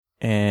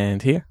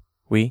And here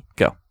we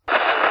go.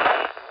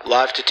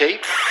 Live to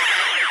tape.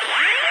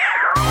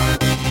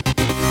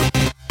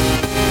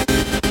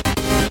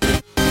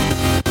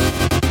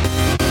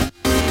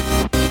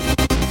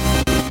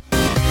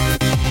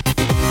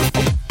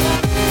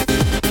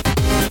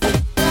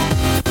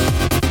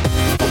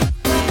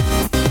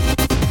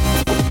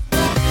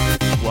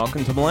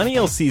 Welcome to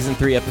Millennial Season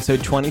 3,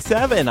 Episode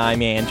 27.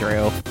 I'm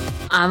Andrew.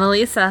 I'm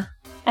Elisa.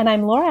 And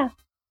I'm Laura.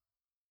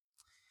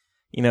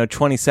 You know,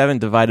 27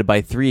 divided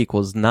by 3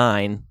 equals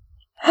 9.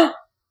 What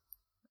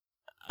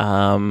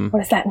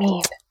does that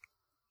mean?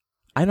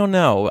 I don't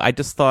know. I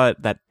just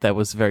thought that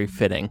was very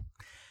fitting.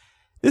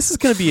 This is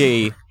going to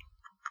be a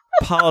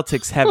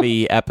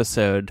politics-heavy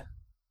episode.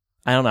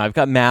 I don't know. I've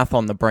got math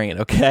on the brain,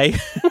 okay?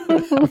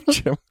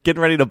 I'm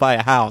getting ready to buy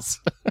a house.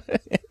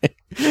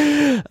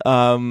 It's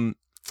going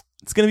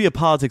to be a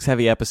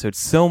politics-heavy episode.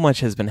 So much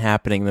has been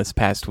happening this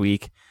past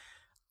week.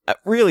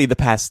 Really, the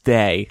past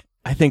day.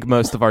 I think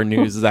most of our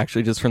news is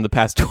actually just from the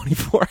past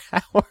 24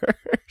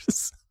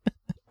 hours.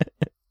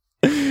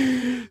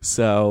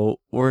 So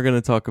we're going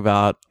to talk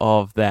about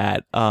all of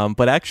that.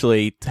 But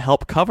actually, to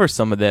help cover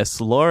some of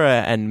this,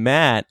 Laura and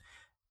Matt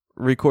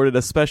recorded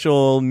a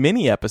special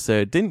mini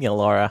episode, didn't you,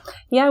 Laura?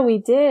 Yeah, we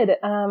did.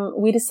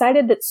 We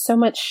decided that so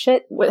much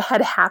shit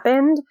had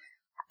happened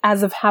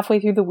as of halfway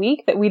through the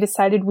week that we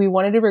decided we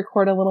wanted to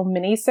record a little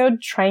mini-sode,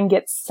 try and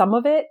get some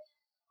of it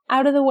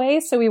out of the way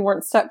so we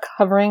weren't stuck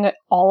covering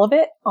all of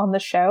it on the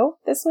show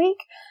this week.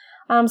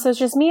 So it's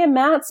just me and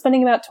Matt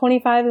spending about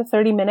 25 to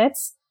 30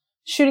 minutes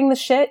shooting the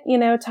shit, you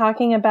know,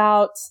 talking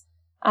about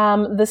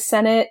the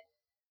Senate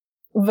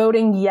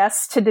voting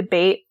yes to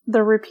debate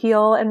the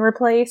repeal and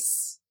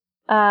replace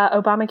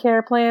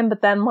Obamacare plan.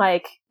 But then,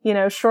 like, you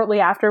know, shortly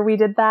after we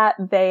did that,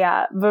 they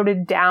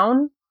voted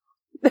down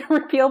the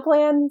repeal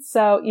plan.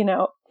 So, you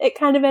know, it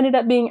kind of ended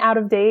up being out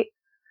of date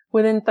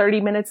within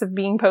 30 minutes of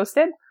being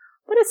posted.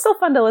 But it's still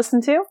fun to listen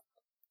to.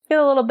 Get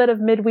a little bit of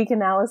midweek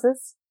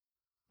analysis.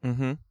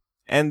 Mm-hmm.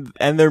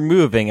 And they're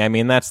moving. I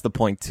mean, that's the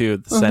point, too.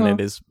 The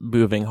Senate is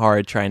moving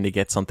hard trying to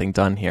get something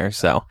done here.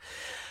 So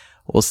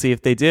we'll see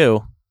if they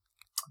do.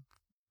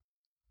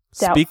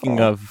 Doubtful. Speaking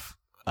of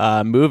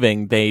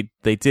moving, they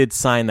did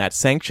sign that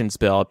sanctions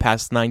bill. It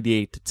passed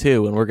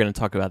 98-2, and we're going to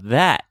talk about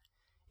that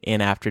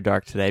in After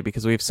Dark today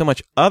because we have so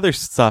much other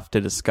stuff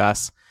to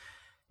discuss,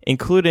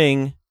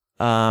 including...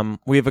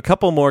 we have a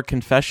couple more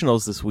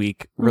confessionals this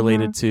week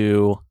related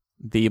to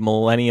the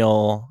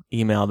millennial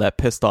email that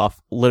pissed off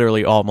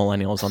literally all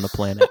millennials on the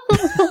planet.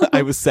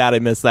 I was sad I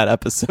missed that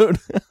episode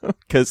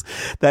because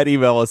that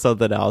email was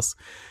something else.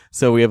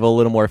 So we have a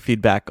little more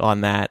feedback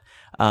on that.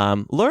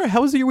 Laura,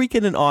 how was your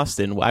weekend in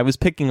Austin? I was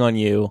picking on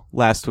you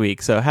last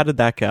week. So how did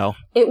that go?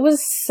 It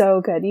was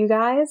so good, you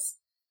guys.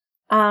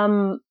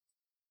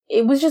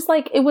 It was just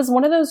like, it was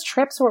one of those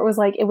trips where it was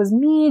like, it was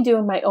me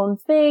doing my own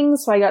thing.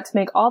 So I got to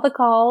make all the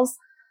calls.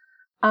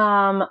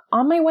 On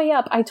my way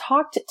up, I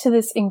talked to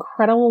this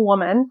incredible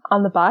woman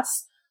on the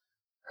bus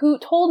who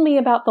told me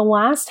about the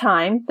last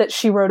time that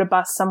she rode a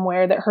bus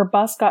somewhere, that her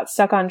bus got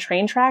stuck on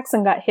train tracks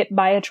and got hit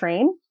by a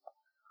train.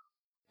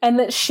 And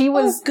that she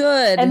was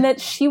good. And that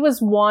she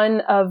was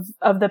one of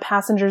the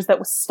passengers that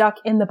was stuck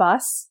in the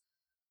bus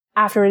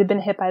after it had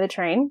been hit by the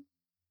train.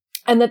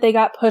 And that they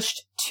got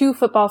pushed 2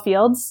 football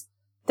fields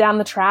down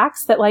the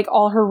tracks, that like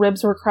all her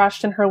ribs were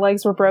crushed and her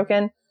legs were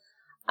broken.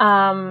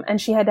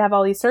 And she had to have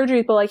all these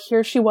surgeries, but like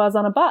here she was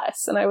on a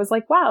bus. And I was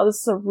like, wow, this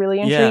is a really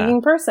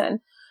intriguing person.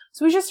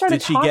 So we just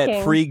started talking. Did she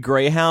get free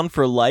Greyhound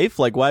for life?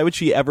 Like, why would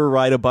she ever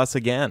ride a bus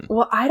again?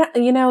 Well, I don't,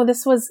 you know,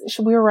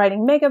 we were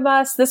riding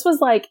Megabus. This was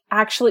like,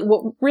 actually,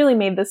 what really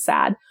made this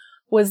sad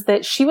was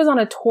that she was on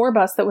a tour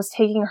bus that was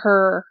taking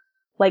her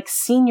like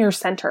senior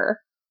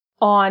center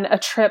on a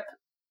trip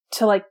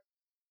to like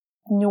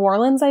New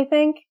Orleans, I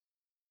think.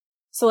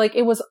 So like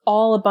it was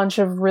all a bunch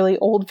of really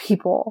old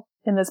people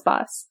in this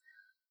bus.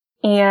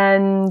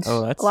 And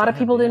a lot of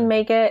people didn't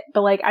make it, but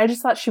like I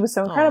just thought she was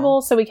so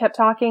incredible. So we kept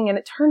talking, and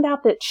it turned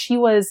out that she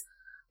was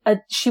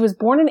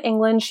born in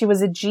England. She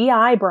was a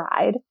GI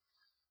bride.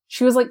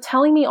 She was like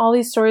telling me all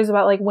these stories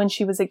about like when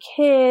she was a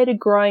kid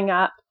growing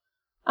up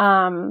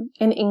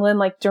in England,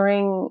 like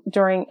during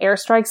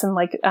airstrikes and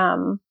like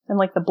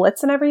the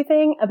Blitz and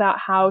everything, about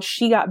how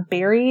she got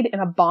buried in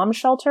a bomb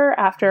shelter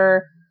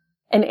after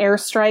an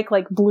airstrike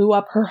like blew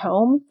up her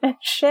home and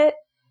shit.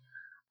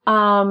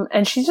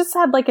 And she just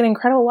had like an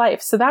incredible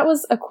life. So that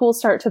was a cool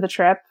start to the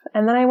trip.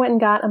 And then I went and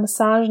got a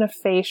massage and a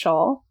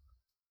facial,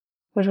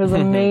 which was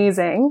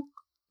amazing.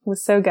 It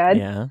was so good.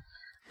 Yeah.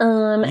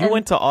 You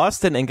went to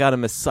Austin and got a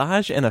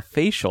massage and a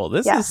facial.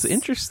 This is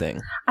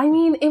interesting. I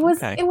mean, it was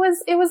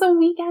a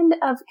weekend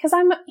of, cause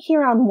I'm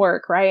here on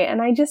work, right?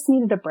 And I just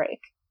needed a break.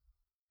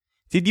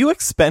 Did you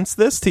expense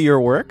this to your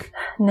work?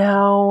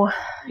 No.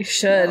 You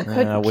should.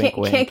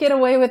 Can't get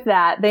away with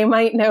that. They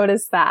might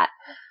notice that.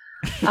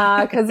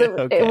 Cause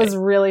it was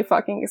really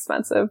fucking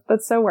expensive,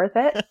 but so worth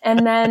it.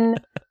 And then,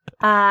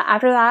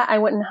 after that, I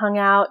went and hung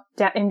out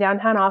in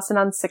downtown Austin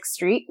on 6th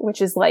Street,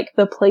 which is like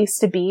the place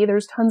to be.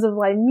 There's tons of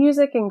live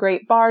music and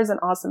great bars and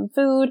awesome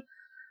food.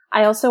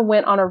 I also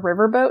went on a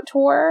riverboat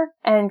tour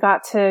and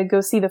got to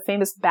go see the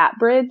famous Bat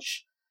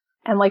Bridge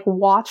and like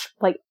watch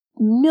like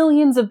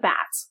millions of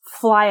bats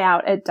fly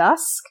out at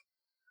dusk,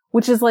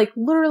 which is like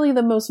literally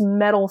the most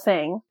metal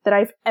thing that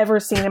I've ever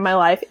seen in my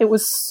life. It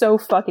was so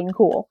fucking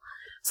cool.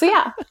 So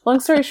yeah, long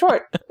story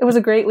short, it was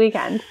a great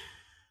weekend.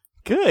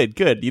 Good.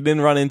 You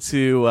didn't run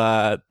into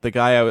the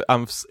guy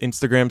I'm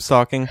Instagram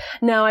stalking?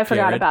 No, I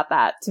forgot Jared? about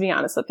that, to be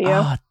honest with you.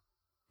 Oh,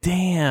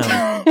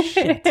 damn.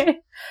 Shit.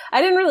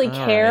 I didn't really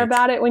All care right.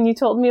 about it when you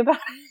told me about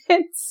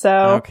it,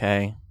 so.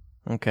 Okay.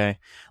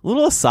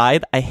 Little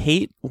aside, I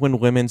hate when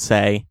women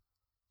say,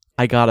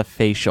 I got a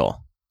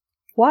facial.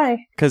 Why?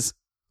 Because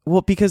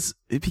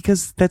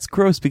that's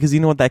gross, because you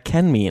know what that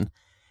can mean.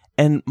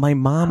 And my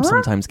mom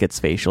sometimes gets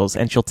facials,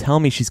 and she'll tell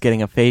me she's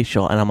getting a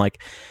facial, and I'm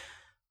like,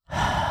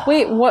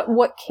 Wait,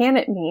 what can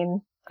it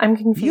mean? I'm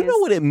confused. you know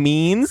what it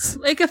means?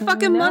 Like a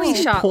fucking No. money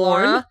shot,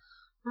 Porn? Laura.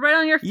 Right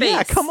on your face.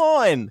 Yeah, come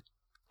on.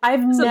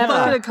 I've a never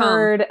bucket of cum.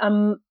 heard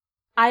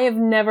I have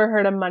never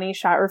heard a money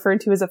shot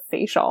referred to as a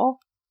facial.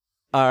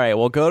 All right,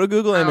 well, go to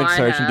Google Oh, image I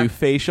search and have. do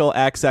facial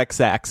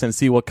XXX and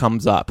see what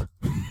comes up.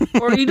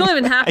 Or you don't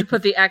even have to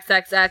put the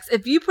XXX.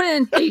 If you put it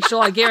in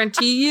facial, I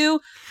guarantee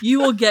you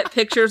will get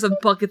pictures of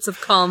buckets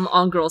of cum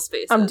on girls'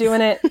 faces. I'm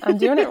doing it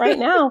right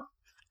now.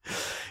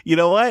 You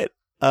know what?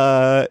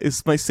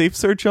 Is my safe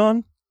search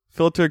on?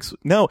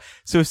 No.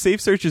 So if safe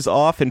search is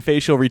off and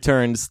facial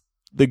returns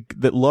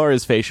that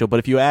Laura's facial, but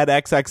if you add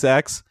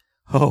XXX,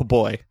 oh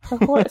boy.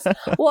 Of course.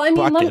 Well, I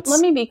mean, Buckets. let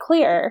me be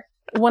clear.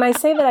 When I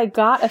say that I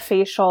got a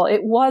facial,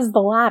 it was the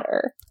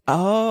latter.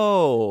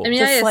 Oh. I mean,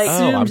 Just I like-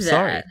 assumed Oh, I'm that.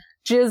 sorry.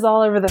 Jizz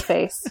all over the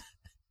face.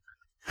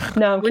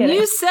 No, I'm When kidding.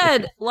 you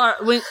said, Laura,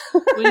 when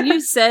you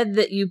said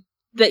that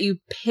you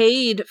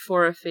paid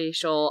for a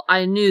facial,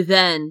 I knew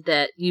then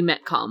that you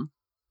meant cum.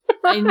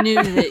 I knew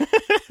that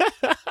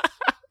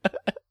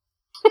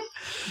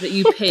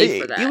you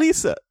paid for that.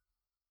 Elisa,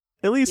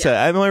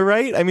 Yeah. am I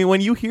right? I mean,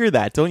 when you hear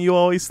that, don't you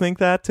always think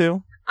that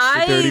too?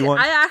 dirty one?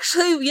 I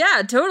actually,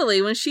 yeah,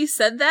 totally. When she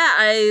said that,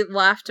 I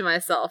laughed to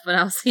myself, and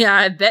I was, yeah,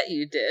 I bet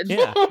you did.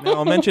 Yeah.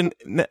 Now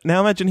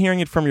imagine hearing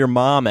it from your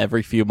mom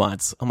every few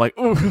months. I'm like,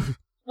 ooh.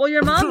 Well,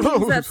 your mom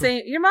means that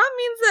same. Your mom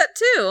means that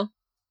too.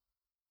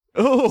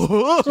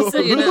 Oh. Just so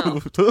you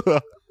know.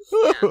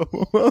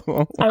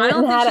 I went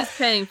don't and had think she's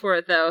paying for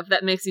it though. If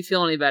that makes you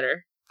feel any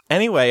better.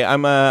 Anyway,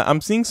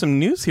 I'm seeing some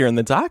news here in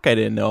the doc I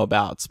didn't know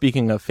about.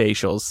 Speaking of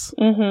facials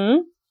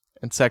Mm-hmm.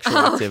 and sexual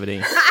Oh.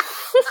 activity.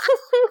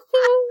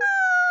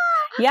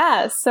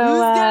 Yeah, so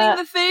Who's getting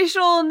the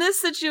facial in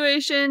this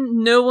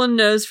situation? No one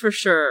knows for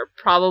sure.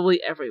 Probably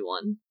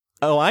everyone.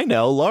 Oh, I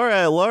know.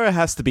 Laura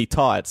has to be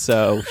taught,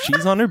 so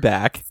she's on her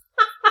back,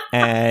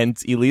 and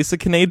Elisa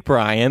can aid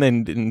Brian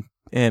and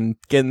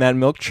getting that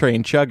milk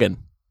train chugging.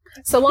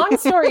 So long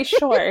story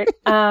short,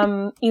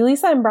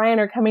 Elisa and Brian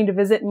are coming to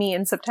visit me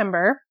in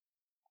September.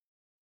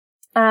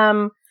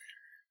 And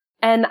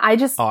I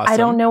Awesome.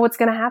 don't know what's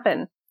going to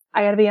happen.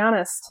 I gotta be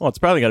honest. Well, it's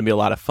probably going to be a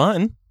lot of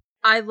fun.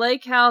 I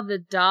like how the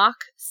doc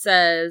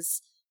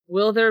says,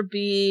 "Will there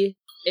be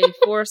a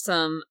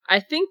foursome?"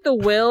 I think the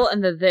will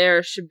and the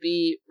there should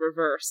be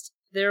reversed.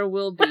 There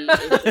will be a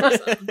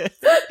foursome.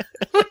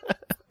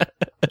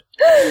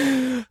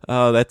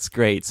 Oh, that's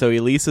great. So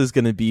Elisa's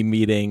going to be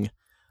meeting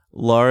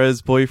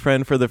Laura's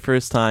boyfriend for the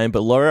first time,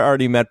 but Laura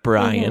already met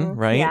Brian, Mhm.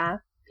 right? Yeah.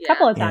 Yeah.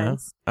 Couple of Yeah.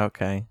 times.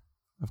 Okay.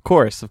 Of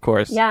course.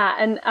 Yeah.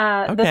 And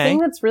the Okay. thing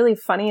that's really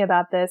funny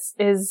about this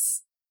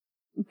is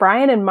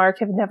Brian and Mark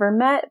have never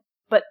met,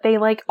 but they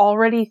like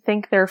already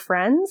think they're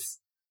friends.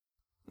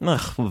 Ugh,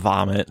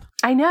 vomit.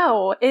 I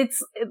know.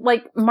 It's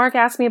like Mark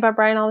asks me about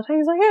Brian all the time.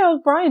 He's like, "Hey,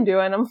 how's Brian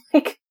doing?" I'm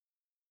like,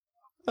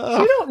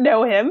 Ugh, "You don't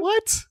know him."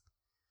 what?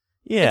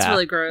 Yeah. It's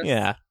really gross.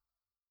 Yeah.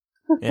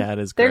 Yeah, it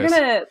is They're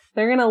gross.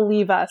 gonna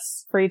leave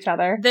us for each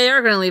other. They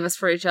are going to leave us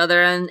for each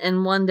other,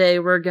 and one day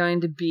we're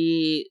going to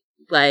be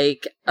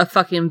like a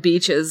fucking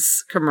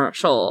Beaches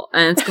commercial,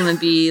 and it's going to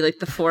be like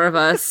the four of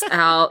us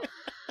out,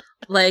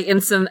 like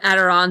in some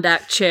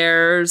Adirondack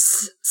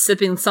chairs,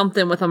 sipping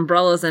something with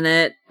umbrellas in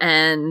it,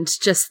 and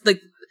just like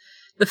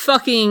the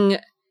fucking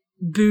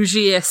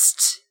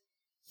bougiest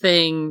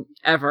thing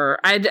ever.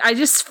 I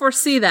just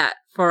foresee that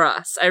for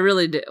us. I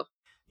really do.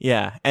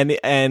 Yeah,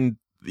 and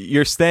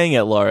you're staying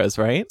at Laura's,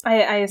 right? I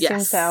assume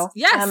Yes. so.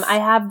 Yes. I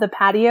have the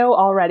patio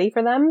all ready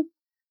for them.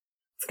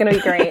 It's gonna be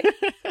great.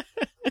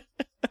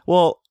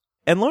 Well,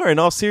 and Laura, in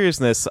all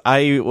seriousness,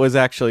 it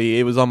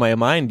was on my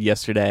mind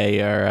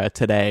yesterday or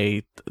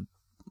today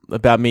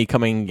about me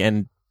coming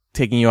and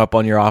taking you up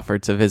on your offer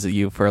to visit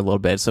you for a little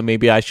bit. So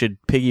maybe I should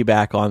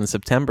piggyback on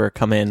September,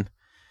 come in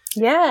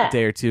Yeah. a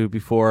day or two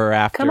before or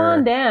after Come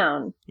on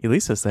down.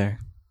 Elisa's there.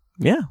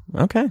 Yeah,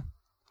 okay.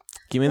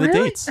 Give me the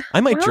Really? dates. I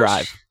might Well,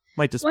 drive.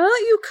 Might just. Why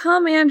don't you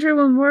come, Andrew,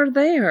 when we're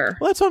there?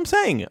 Well, that's what I'm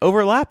saying.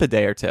 Overlap a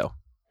day or two.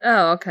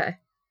 Oh, okay.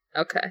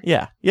 Okay.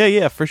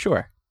 Yeah, for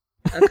sure.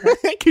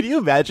 Okay. Can you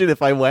imagine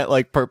if I went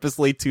like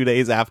purposely 2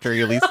 days after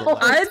Elisa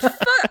left?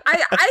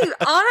 I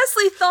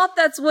honestly thought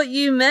that's what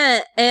you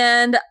meant,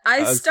 and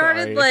I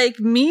started sorry. like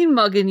mean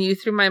mugging you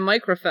through my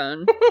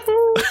microphone.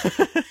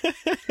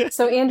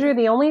 So, Andrew,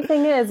 the only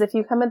thing is, if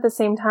you come at the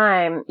same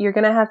time, you're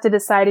going to have to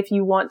decide if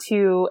you want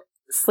to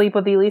sleep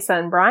with Elisa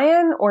and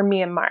Brian or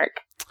me and Mark.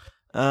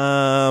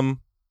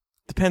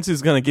 Depends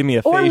who's going to give me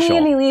a Or facial. me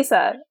and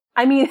Elisa.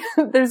 I mean,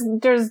 there's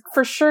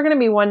for sure going to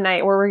be one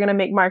night where we're going to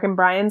make Mark and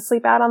Brian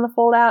sleep out on the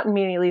fold out, and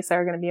me and Elisa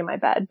are going to be in my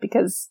bed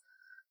because,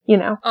 you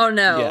know. Oh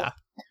no. Yeah.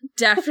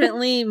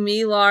 Definitely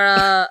me,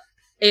 Laura,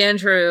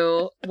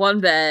 Andrew,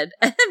 one bed,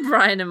 and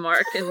Brian and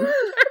Mark in their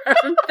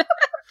own bed.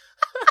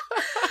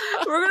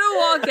 We're gonna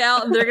walk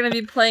out and they're gonna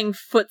be playing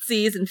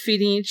footsies and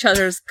feeding each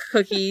other's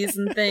cookies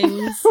and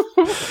things.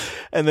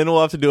 And then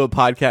we'll have to do a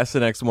podcast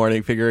the next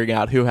morning figuring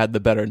out who had the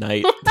better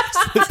night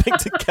sleeping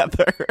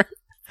together.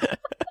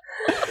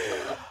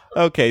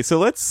 Okay, so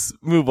let's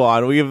move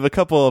on. We have a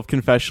couple of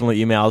confessional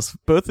emails.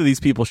 Both of these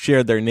people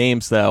shared their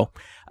names, though.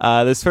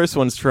 This first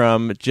one's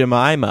from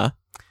Jemima.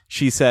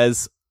 She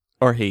says,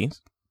 or he,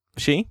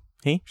 she,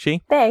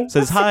 says,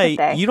 Let's hi, stick with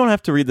they. you don't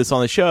have to read this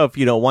on the show if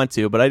you don't want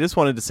to, but I just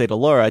wanted to say to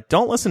Laura,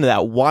 don't listen to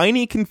that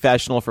whiny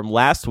confessional from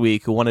last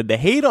week who wanted to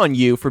hate on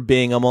you for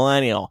being a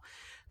millennial.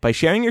 By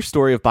sharing your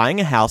story of buying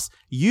a house,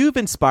 you've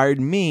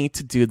inspired me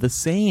to do the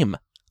same.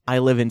 I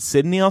live in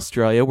Sydney,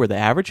 Australia, where the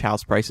average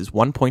house price is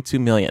 $1.2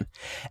 million.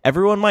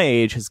 Everyone my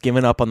age has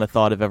given up on the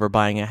thought of ever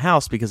buying a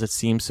house because it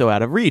seems so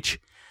out of reach.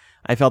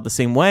 I felt the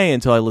same way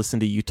until I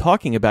listened to you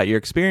talking about your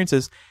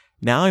experiences.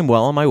 Now I'm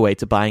well on my way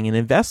to buying an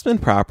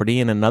investment property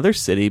in another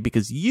city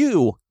because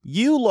you,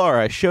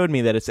 Laura, showed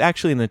me that it's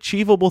actually an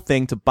achievable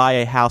thing to buy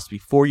a house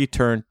before you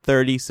turn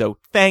 30, so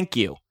thank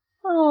you.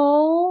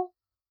 Oh,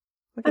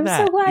 Look at I'm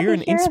that. so glad You're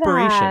to an hear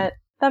inspiration. that.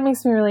 That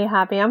makes me really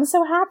happy. I'm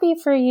so happy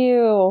for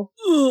you.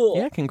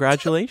 Yeah,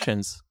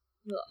 congratulations.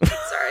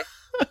 Sorry.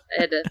 I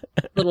had a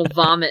little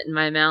vomit in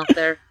my mouth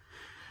there.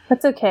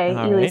 That's okay,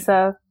 All right.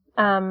 Elisa.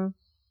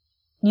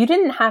 You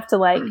didn't have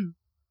to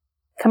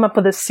come up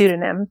with a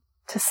pseudonym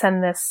to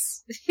send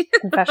this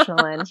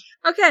confessional in.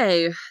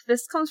 Okay,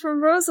 this comes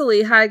from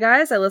Rosalie. Hi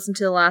guys, I listened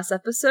to the last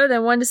episode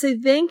and wanted to say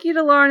thank you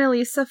to Laura and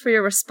Elisa for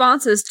your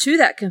responses to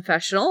that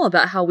confessional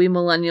about how we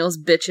millennials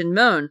bitch and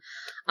moan.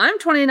 I'm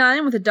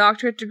 29 with a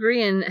doctorate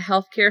degree in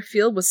healthcare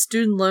field with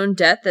student loan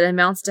debt that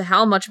amounts to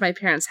how much my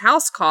parents'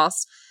 house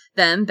cost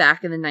them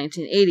back in the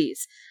 1980s.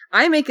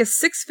 I make a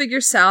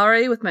 6-figure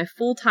salary with my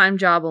full-time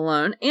job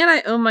alone, and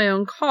I own my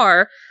own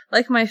car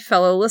like my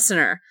fellow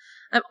listener.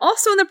 I'm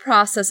also in the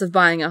process of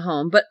buying a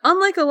home, but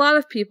unlike a lot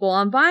of people,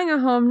 I'm buying a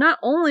home not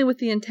only with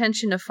the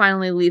intention of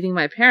finally leaving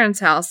my parents'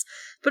 house,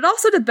 but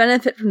also to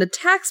benefit from the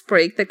tax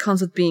break that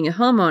comes with being a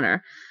homeowner.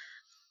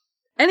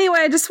 Anyway,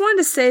 I just wanted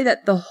to say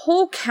that the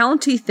whole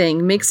county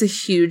thing makes a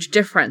huge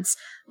difference.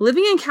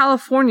 Living in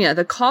California,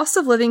 the cost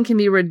of living can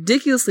be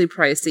ridiculously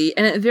pricey,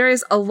 and it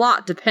varies a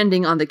lot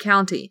depending on the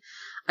county.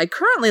 I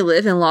currently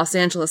live in Los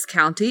Angeles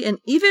County, and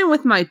even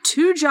with my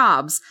 2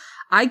 jobs,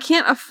 I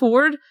can't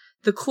afford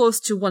the close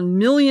to $1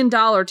 million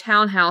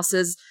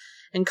townhouses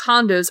and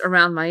condos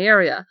around my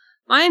area.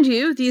 Mind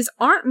you, these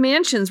aren't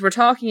mansions we're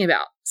talking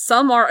about.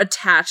 Some are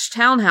attached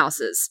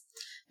townhouses.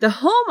 The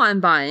home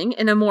I'm buying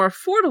in a more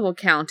affordable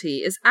county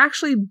is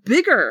actually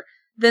bigger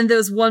than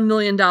those $1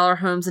 million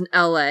homes in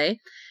LA,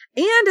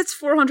 and it's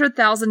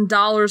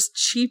 $400,000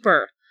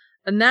 cheaper.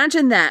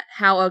 Imagine that,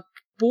 how a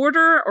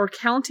border or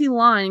county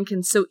line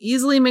can so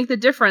easily make the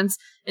difference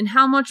in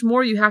how much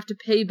more you have to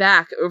pay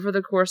back over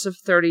the course of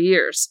 30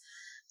 years.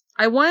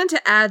 I wanted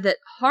to add that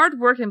hard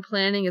work and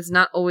planning is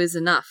not always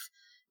enough.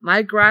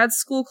 My grad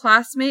school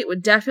classmate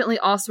would definitely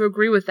also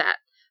agree with that.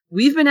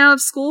 We've been out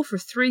of school for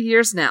 3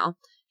 years now.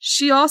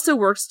 She also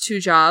works 2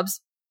 jobs,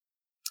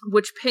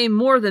 which pay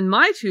more than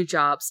my 2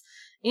 jobs,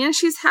 and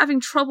she's having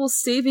trouble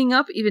saving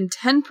up even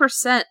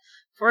 10%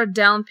 for a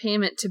down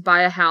payment to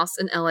buy a house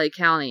in LA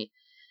County.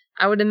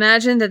 I would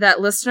imagine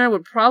that listener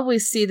would probably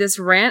see this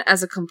rant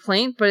as a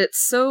complaint, but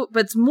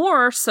it's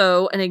more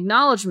so an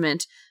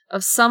acknowledgement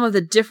of some of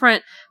the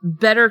different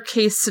better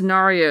case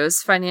scenarios,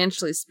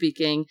 financially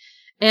speaking,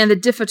 and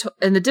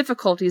the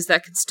difficulties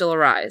that can still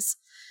arise.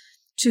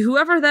 To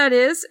whoever that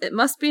is, it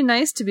must be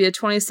nice to be a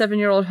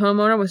 27-year-old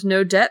homeowner with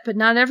no debt, but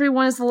not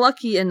everyone is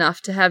lucky enough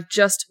to have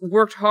just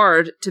worked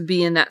hard to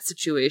be in that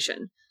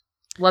situation.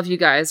 Love you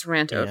guys.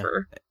 Rant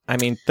over. I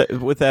mean,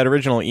 with that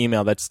original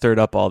email that stirred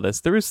up all this,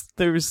 there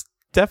was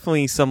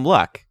definitely some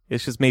luck.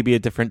 It's just maybe a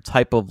different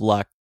type of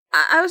luck.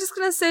 I was just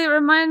going to say, it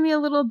reminded me a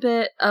little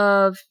bit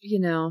of,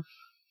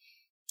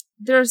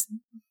 there's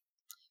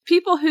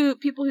people who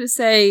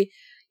say,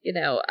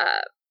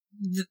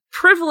 the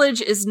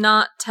privilege is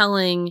not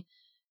telling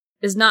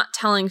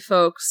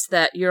folks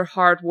that your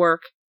hard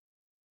work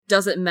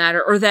doesn't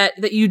matter, or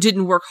that you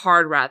didn't work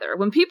hard, rather.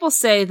 When people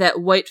say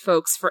that white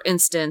folks, for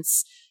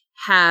instance,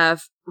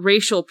 have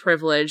racial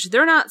privilege,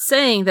 they're not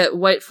saying that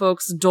white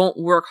folks don't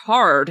work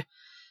hard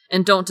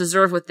and don't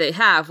deserve what they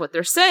have. What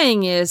they're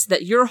saying is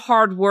that your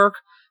hard work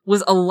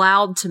was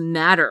allowed to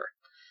matter.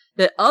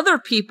 that other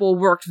people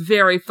worked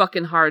very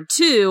fucking hard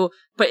too,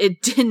 but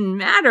it didn't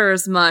matter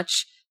as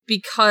much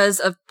because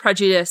of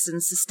prejudice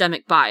and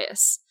systemic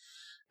bias.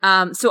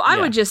 So I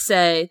would just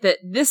say that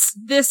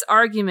this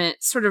argument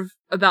sort of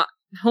about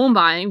home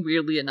buying,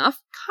 weirdly enough,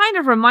 kind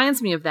of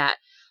reminds me of that.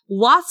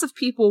 Lots of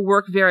people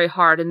work very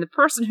hard, and the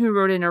person who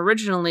wrote in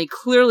originally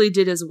clearly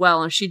did as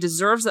well, and she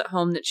deserves that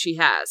home that she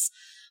has.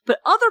 But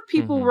other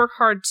people work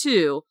hard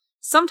too.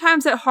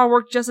 Sometimes that hard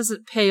work just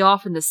doesn't pay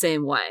off in the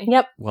same way.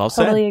 Yep. Well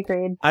said. Totally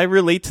agreed. I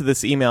relate to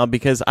this email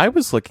because I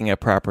was looking at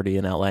property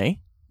in LA,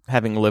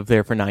 having lived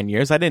there for 9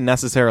 years. I didn't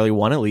necessarily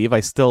want to leave. I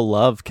still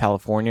love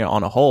California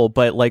on a whole,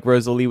 but like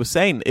Rosalie was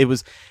saying, it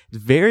was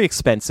very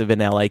expensive in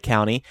LA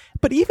County.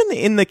 But even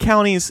in the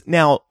counties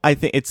now, I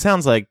think it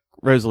sounds like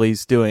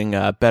Rosalie's doing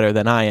better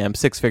than I am.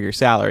 6-figure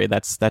salary.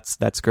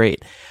 That's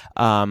great.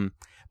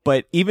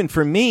 But even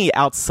for me,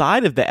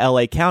 outside of the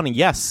LA County,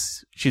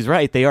 yes, she's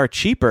right. They are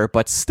cheaper,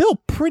 but still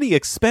pretty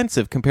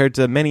expensive compared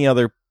to many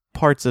other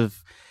parts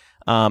of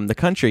the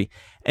country.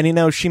 And, you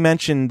know, she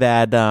mentioned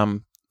that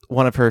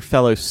one of her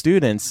fellow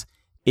students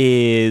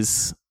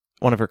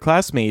one of her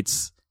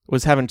classmates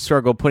was having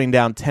struggle putting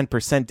down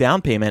 10%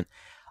 down payment.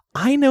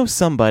 I know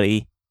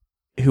somebody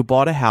who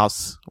bought a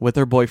house with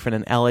her boyfriend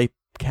in LA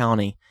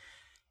County.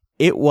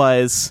 It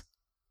was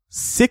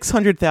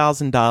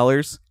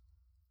 $600,000.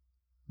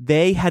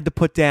 They had to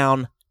put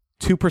down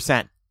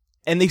 2%.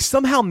 And they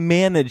somehow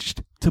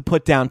managed to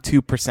put down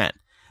 2%.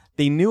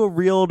 They knew a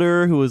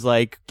realtor who was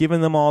like giving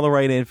them all the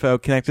right info,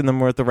 connecting them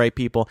with the right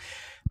people.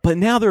 But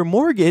now their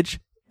mortgage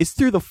is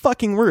through the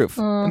fucking roof.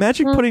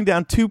 Imagine putting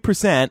down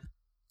 2%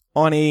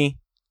 on a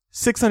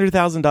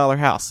 $600,000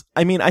 house.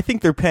 I mean, I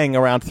think they're paying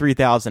around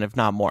 $3,000, if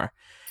not more.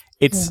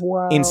 It's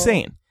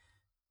insane.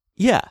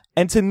 Yeah.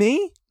 And to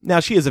me, now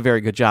she has a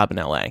very good job in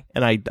LA,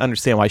 and I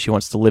understand why she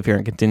wants to live here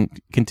and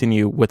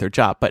continue with her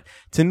job. But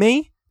to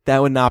me,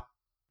 that would not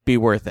be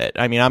worth it.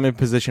 I mean, I'm in a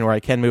position where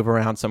I can move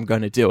around, so I'm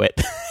going to do it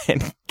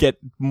and get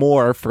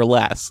more for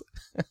less.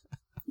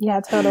 Yeah,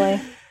 totally.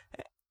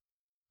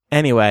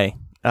 Anyway,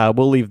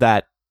 we'll leave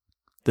that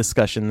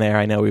discussion there.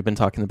 I know we've been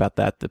talking about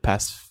that the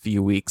past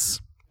few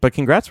weeks. But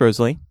congrats,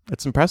 Rosalie.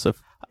 That's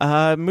impressive.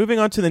 Moving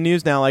on to the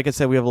news now. Like I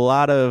said, we have a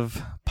lot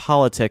of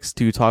politics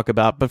to talk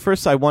about. But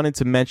first, I wanted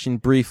to mention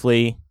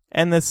briefly,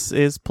 and this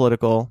is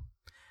political,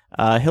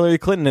 Hillary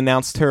Clinton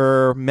announced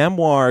her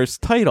memoir's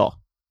title.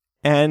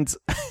 And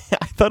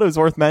I thought it was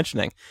worth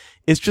mentioning.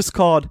 It's just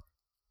called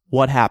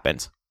What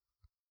Happened.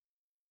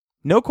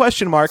 No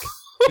question mark.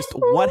 Just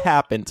What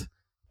Happened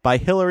by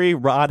Hillary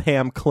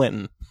Rodham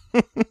Clinton.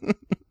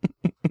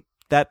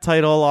 That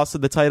title, also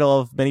the title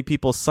of many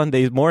people's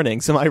Sunday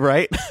mornings. Am I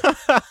right?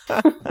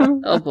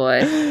 Oh,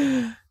 boy.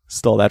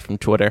 Stole that from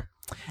Twitter.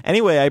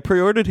 Anyway, I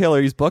pre-ordered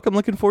Hillary's book. I'm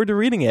looking forward to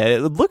reading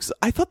it.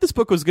 I thought this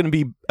book was going to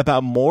be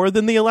about more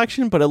than the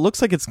election, but it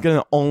looks like it's going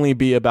to only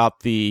be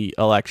about the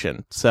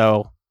election.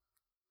 So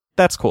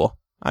that's cool.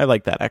 I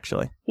like that,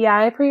 actually. Yeah,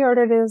 I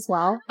pre-ordered it as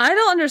well. I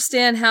don't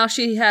understand how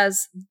she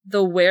has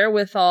the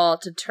wherewithal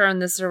to turn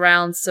this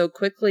around so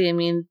quickly. I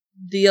mean,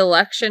 the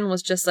election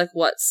was just like,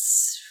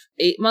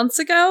 8 months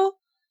ago?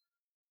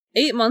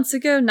 8 months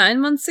ago? 9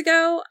 months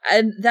ago?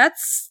 And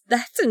that's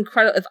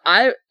incredible. If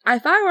I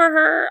were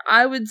her,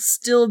 I would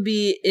still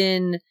be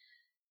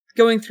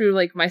going through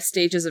like my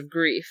stages of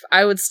grief.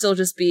 I would still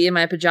just be in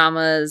my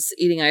pajamas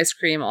eating ice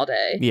cream all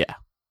day. Yeah.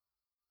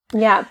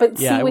 Yeah, but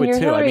see, I when would you're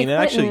too. Hillary I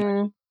mean,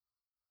 Clinton,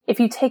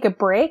 if you take a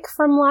break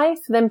from life,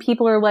 then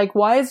people are like,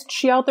 why is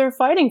she out there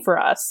fighting for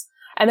us?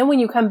 And then when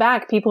you come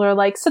back, people are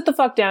like, sit the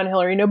fuck down,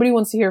 Hillary. Nobody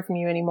wants to hear from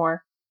you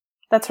anymore.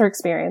 That's her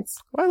experience.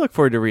 Well, I look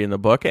forward to reading the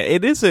book.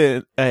 It is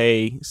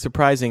a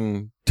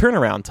surprising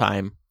turnaround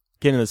time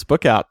getting this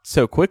book out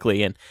so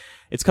quickly, and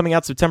it's coming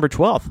out September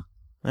 12th.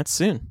 That's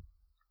soon.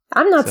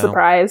 I'm not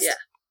surprised. Yeah,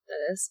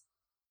 that is.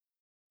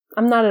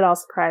 I'm not at all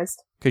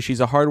surprised. Because she's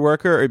a hard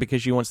worker, or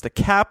because she wants to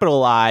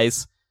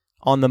capitalize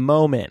on the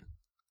moment,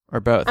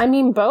 or both? I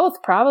mean,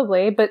 both,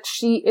 probably, but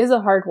she is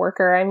a hard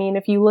worker. I mean,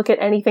 if you look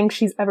at anything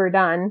she's ever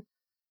done,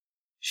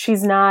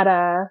 she's not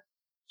a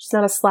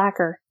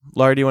slacker.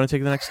 Laura, do you want to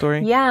take the next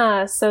story?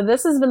 Yeah, so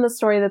this has been the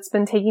story that's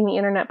been taking the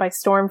internet by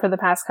storm for the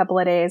past couple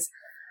of days.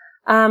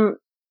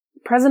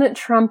 President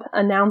Trump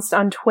announced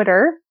on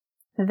Twitter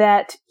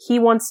that he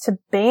wants to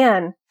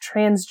ban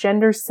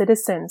transgender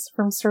citizens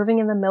from serving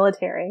in the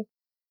military.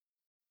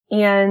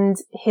 And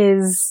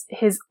his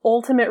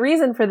ultimate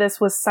reason for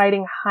this was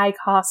citing high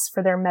costs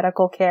for their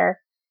medical care.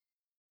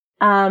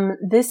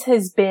 This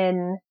has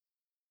been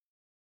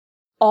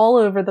all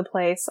over the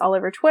place, all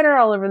over Twitter,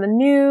 all over the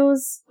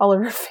news, all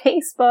over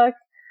Facebook.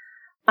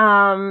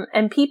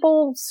 And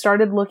people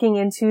started looking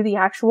into the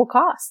actual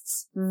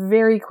costs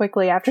very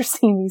quickly after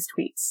seeing these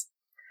tweets.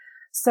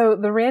 So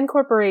the RAND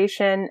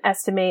Corporation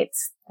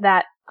estimates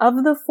that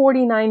of the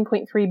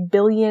 $49.3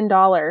 billion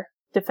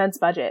defense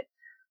budget,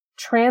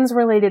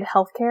 trans-related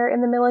healthcare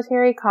in the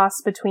military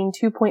costs between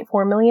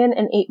 $2.4 million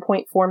and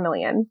 $8.4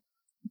 million.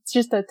 It's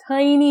just a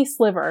tiny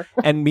sliver.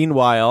 And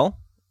meanwhile,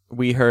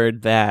 we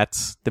heard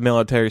that the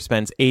military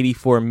spends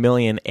 $84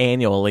 million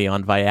annually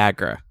on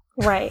Viagra.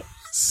 Right.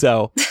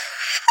 So,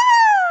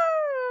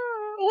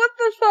 what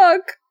the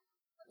fuck?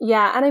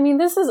 Yeah, and I mean,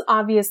 this is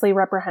obviously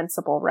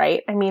reprehensible,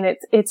 right? I mean,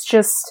 it's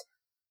just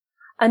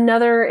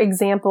another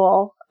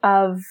example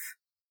of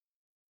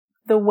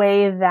the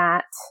way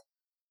that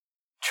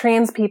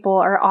trans people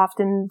are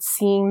often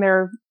seeing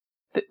their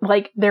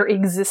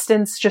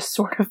existence just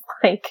sort of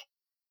like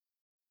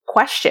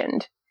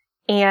questioned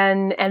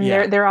and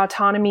their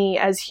autonomy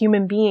as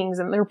human beings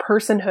and their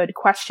personhood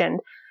questioned.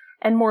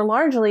 And more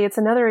largely, it's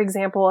another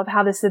example of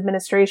how this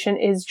administration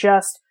is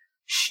just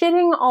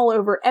shitting all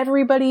over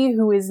everybody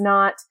who is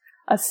not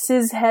a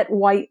cishet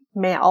white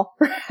male,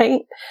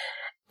 right?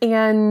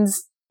 And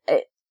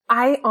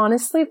I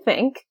honestly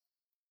think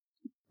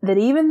that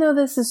even though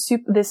this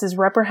is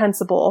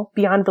reprehensible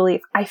beyond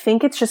belief, I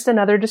think it's just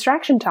another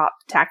distraction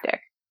tactic.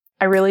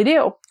 I really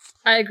do.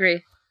 I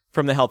agree.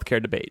 From the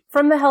healthcare debate.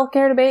 From the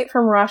healthcare debate,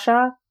 from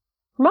Russia,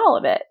 from all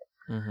of it.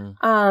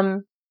 Mm-hmm.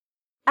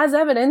 As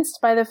evidenced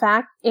by the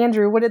fact,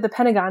 Andrew, what did the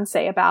Pentagon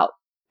say about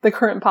the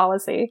current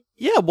policy?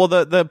 Yeah, well,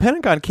 the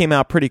Pentagon came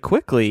out pretty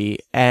quickly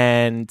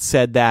and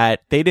said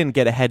that they didn't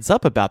get a heads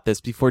up about this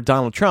before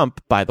Donald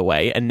Trump, by the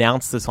way,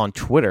 announced this on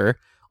Twitter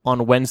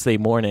on Wednesday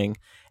morning.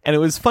 And it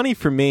was funny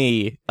for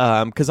me,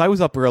 because I was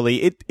up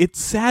early. It's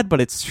sad,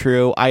 but it's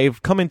true.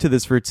 I've come into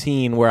this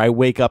routine where I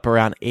wake up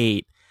around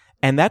 8,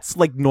 and that's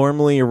like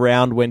normally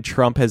around when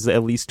Trump has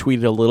at least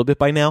tweeted a little bit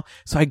by now.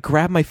 So I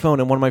grab my phone,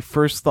 and one of my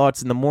first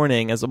thoughts in the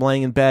morning as I'm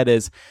laying in bed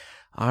is,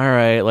 all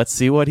right, let's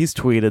see what he's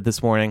tweeted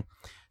this morning.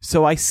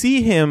 So I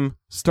see him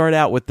start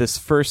out with this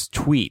first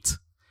tweet.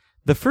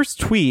 The first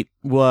tweet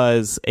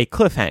was a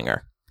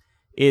cliffhanger.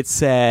 It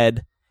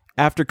said,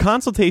 "After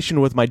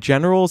consultation with my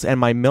generals and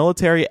my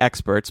military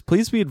experts,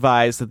 please be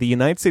advised that the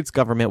United States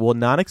government will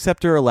not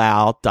accept or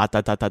allow ...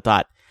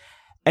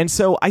 And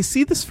so I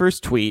see this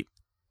first tweet,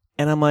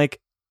 and I'm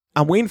like,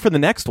 I'm waiting for the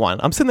next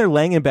one. I'm sitting there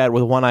laying in bed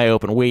with one eye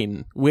open,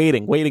 waiting.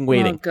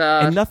 Oh,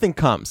 God. And nothing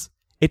comes.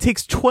 It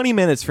takes 20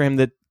 minutes for him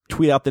to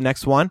tweet out the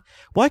next one.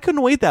 Well, I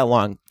couldn't wait that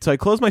long. So I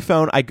close my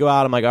phone. I go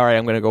out. I'm like, all right,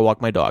 I'm going to go walk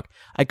my dog.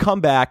 I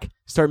come back,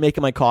 start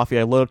making my coffee.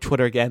 I load up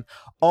Twitter again.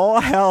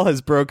 All hell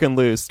has broken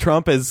loose.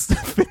 Trump has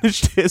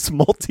finished his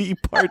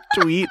multi-part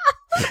tweet.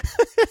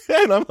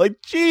 And I'm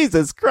like,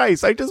 Jesus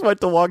Christ, I just went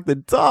to walk the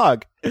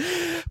dog.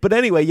 But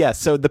anyway, yes.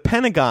 So the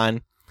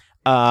Pentagon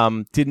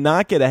did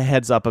not get a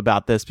heads up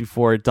about this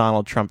before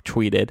Donald Trump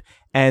tweeted.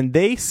 And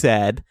they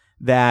said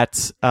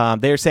that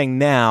they're saying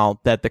now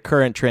that the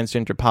current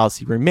transgender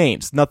policy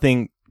remains.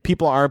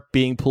 People aren't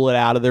being pulled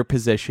out of their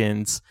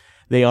positions.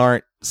 They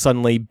aren't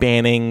suddenly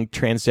banning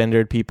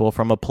transgendered people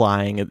from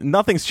applying.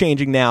 Nothing's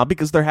changing now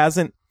because there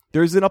isn't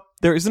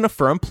a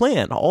firm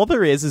plan. All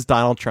there is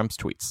Donald Trump's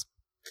tweets.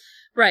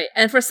 Right.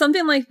 And for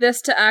something like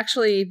this to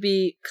actually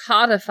be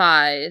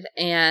codified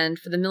and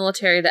for the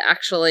military to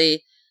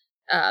actually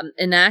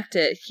enact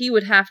it, he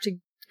would have to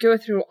go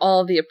through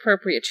all the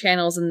appropriate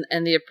channels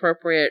and the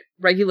appropriate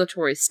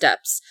regulatory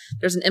steps.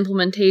 There's an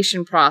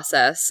implementation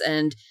process,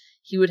 and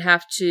he would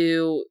have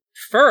to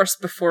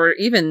first, before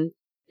even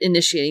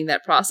initiating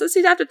that process,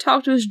 he'd have to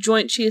talk to his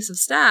Joint Chiefs of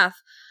Staff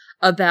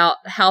about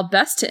how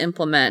best to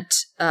implement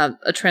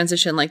a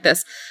transition like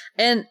this.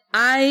 And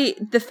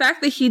the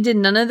fact that he did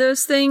none of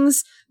those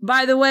things,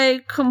 by the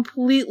way,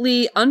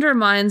 completely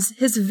undermines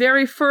his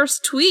very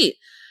first tweet,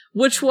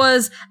 which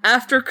was,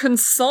 after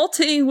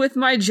consulting with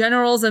my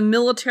generals and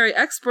military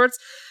experts,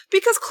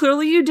 because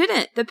clearly you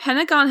didn't. The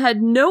Pentagon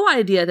had no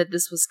idea that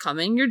this was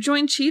coming. Your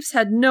Joint Chiefs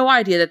had no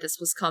idea that this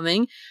was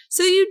coming.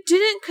 So you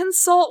didn't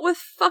consult with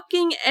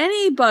fucking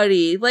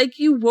anybody. Like,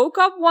 you woke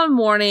up one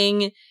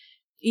morning,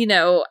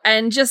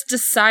 and just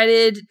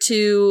decided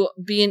to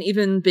be an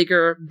even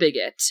bigger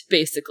bigot,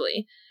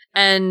 basically,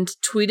 and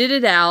tweeted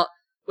it out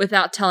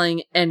without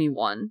telling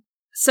anyone.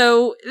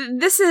 So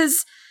this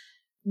is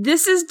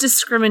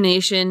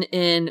discrimination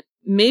in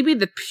maybe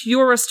the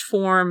purest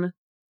form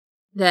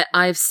that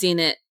I've seen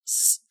it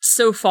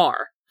so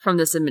far from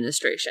this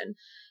administration.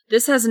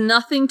 This has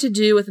nothing to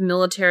do with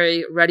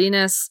military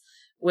readiness,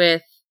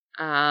 with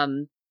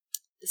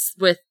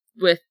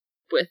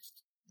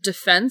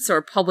defense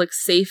or public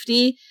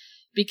safety,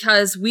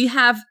 because we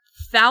have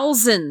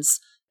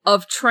thousands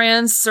of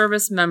trans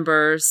service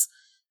members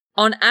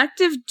on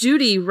active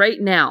duty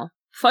right now,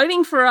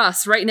 fighting for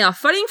us right now,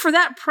 fighting for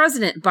that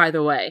president, by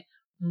the way,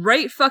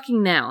 right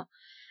fucking now.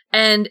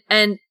 And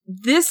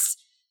this,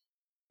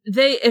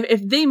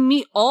 if they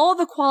meet all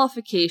the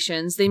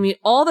qualifications, they meet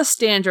all the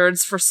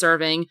standards for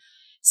serving.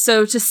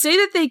 So to say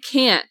that they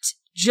can't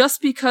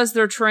just because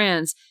they're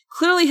trans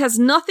clearly has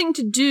nothing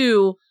to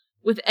do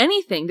with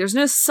anything. There's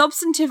no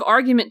substantive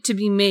argument to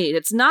be made.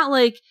 It's not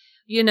like,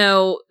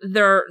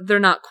 they're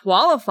not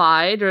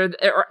qualified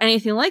or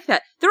anything like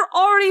that. They're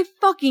already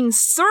fucking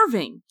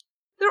serving.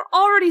 They're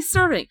already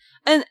serving.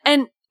 And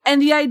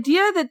the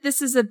idea that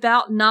this is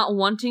about not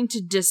wanting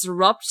to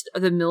disrupt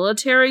the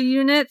military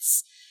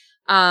units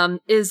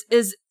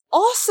is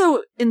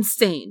also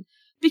insane,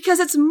 because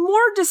it's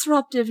more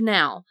disruptive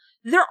now.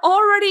 They're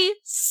already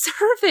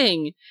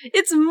serving.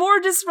 It's more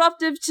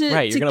disruptive to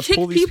Right, you're gonna kick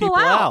pull these people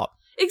out.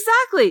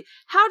 Exactly.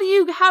 How do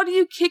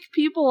you kick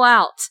people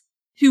out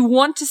who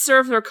want to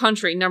serve their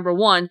country, number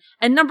one?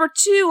 And number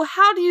two,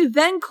 how do you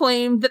then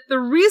claim that the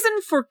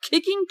reason for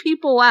kicking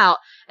people out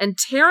and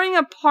tearing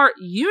apart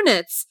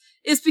units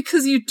is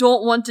because you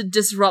don't want to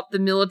disrupt the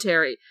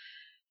military?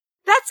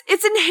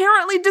 It's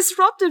inherently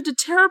disruptive to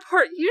tear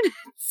apart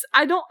units.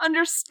 I don't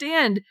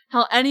understand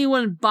how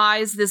anyone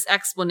buys this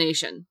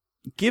explanation.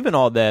 Given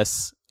all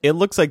this, it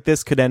looks like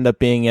this could end up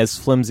being as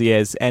flimsy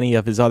as any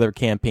of his other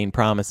campaign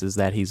promises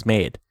that he's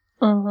made.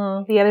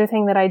 Mm-hmm. The other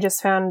thing that I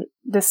just found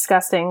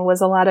disgusting was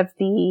a lot of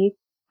the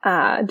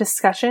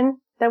discussion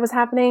that was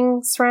happening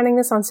surrounding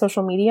this on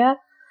social media.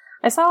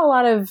 I saw a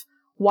lot of,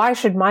 why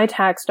should my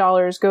tax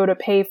dollars go to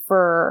pay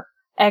for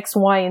X,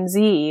 Y, and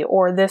Z,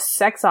 or this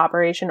sex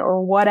operation,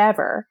 or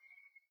whatever.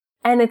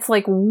 And it's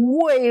like,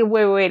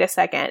 wait a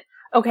second.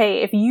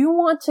 Okay, if you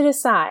want to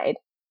decide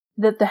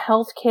that the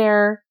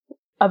healthcare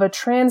of a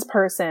trans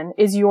person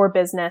is your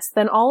business,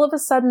 then all of a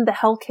sudden the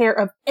healthcare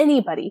of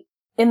anybody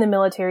in the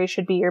military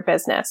should be your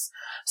business.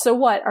 So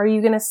what? Are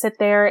you going to sit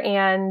there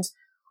and,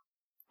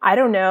 I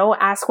don't know,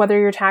 ask whether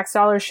your tax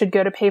dollars should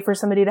go to pay for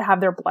somebody to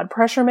have their blood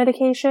pressure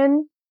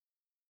medication?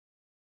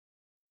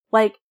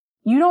 Like,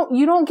 you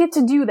don't get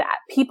to do that.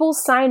 People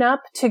sign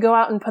up to go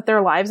out and put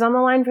their lives on the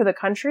line for the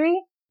country.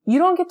 You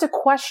don't get to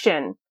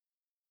question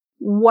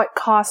what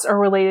costs are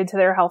related to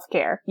their health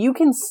care. You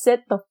can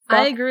sit the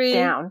fuck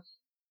down.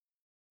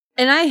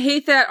 And I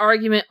hate that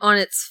argument on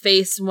its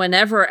face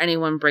whenever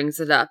anyone brings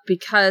it up,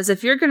 because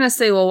if you're going to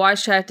say, well, why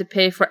should I have to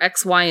pay for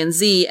X, Y, and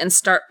Z and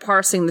start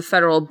parsing the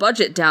federal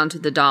budget down to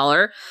the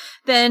dollar,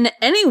 then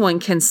anyone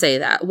can say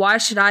that. Why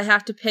should I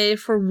have to pay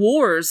for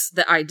wars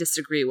that I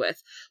disagree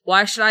with?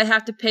 Why should I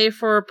have to pay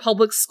for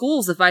public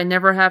schools if I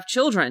never have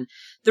children?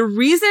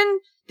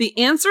 The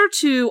answer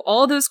to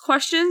all those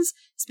questions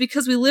is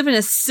because we live in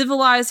a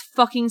civilized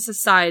fucking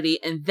society,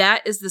 and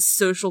that is the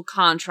social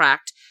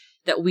contract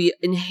that we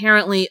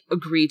inherently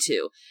agree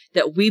to.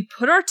 That we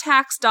put our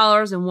tax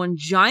dollars in one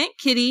giant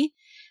kitty,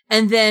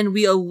 and then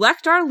we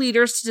elect our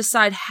leaders to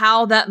decide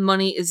how that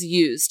money is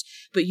used.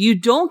 But you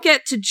don't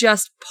get to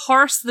just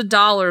parse the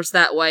dollars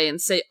that way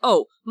and say,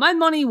 oh, my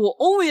money will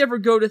only ever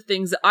go to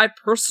things that I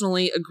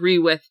personally agree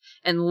with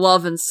and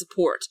love and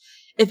support.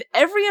 If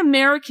every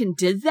American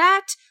did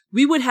that,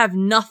 we would have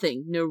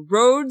nothing. No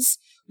roads.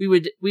 We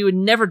would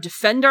never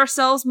defend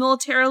ourselves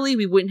militarily.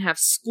 We wouldn't have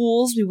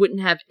schools. We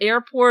wouldn't have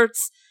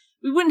airports.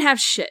 We wouldn't have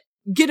shit.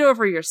 Get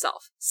over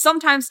yourself.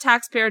 Sometimes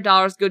taxpayer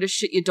dollars go to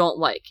shit you don't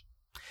like.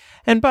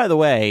 And by the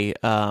way,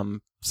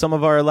 some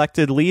of our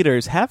elected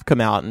leaders have come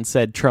out and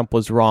said Trump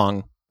was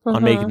wrong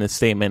on making this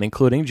statement,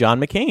 including John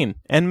McCain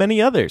and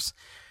many others.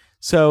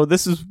 So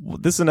this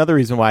is another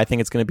reason why I think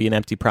it's going to be an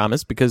empty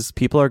promise, because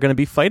people are going to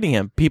be fighting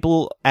him.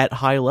 People at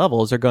high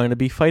levels are going to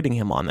be fighting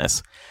him on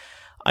this.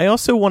 I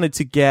also wanted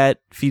to get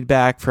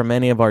feedback from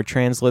any of our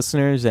trans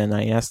listeners, and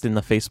I asked in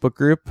the Facebook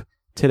group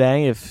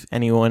today if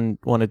anyone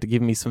wanted to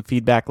give me some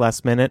feedback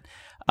last minute.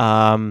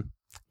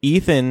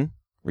 Ethan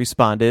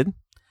responded.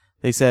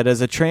 They said, as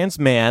a trans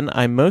man,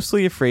 I'm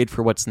mostly afraid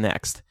for what's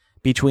next.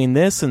 Between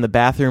this and the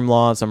bathroom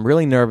laws, I'm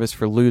really nervous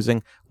for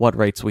losing what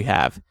rights we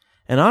have.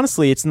 And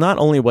honestly, it's not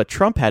only what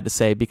Trump had to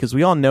say, because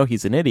we all know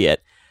he's an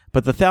idiot,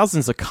 but the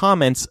thousands of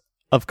comments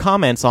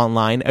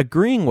online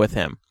agreeing with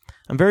him.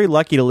 I'm very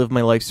lucky to live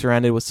my life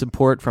surrounded with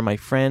support from my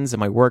friends and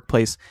my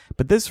workplace,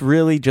 but this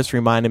really just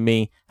reminded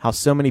me how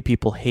so many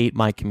people hate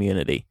my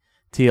community.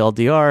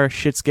 TLDR,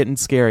 shit's getting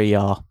scary,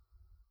 y'all.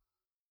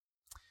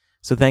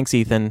 So thanks,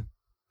 Ethan,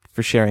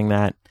 for sharing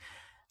that.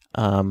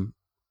 On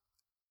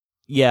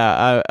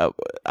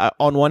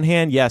one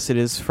hand, yes, it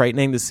is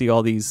frightening to see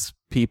all these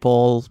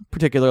people,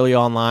 particularly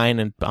online,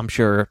 and I'm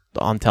sure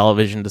on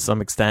television to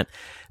some extent.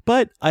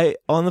 But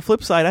on the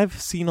flip side, I've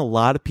seen a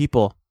lot of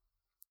people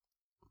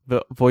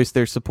voice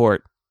their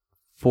support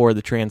for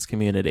the trans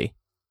community.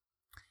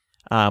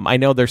 I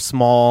know there's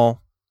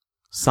small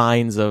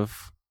signs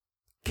of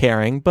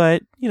caring,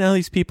 but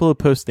these people who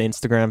post the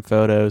Instagram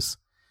photos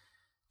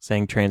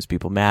saying trans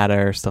people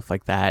matter, stuff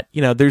like that.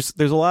 There's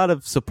a lot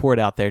of support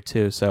out there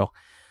too. So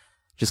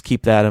just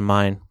keep that in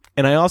mind.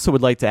 And I also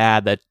would like to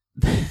add that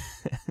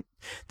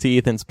to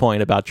Ethan's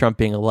point about Trump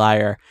being a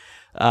liar,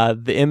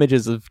 the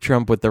images of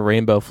Trump with the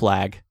rainbow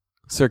flag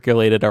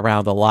circulated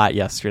around a lot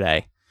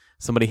yesterday.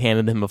 Somebody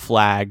handed him a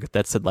flag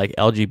that said like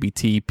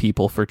LGBT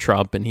people for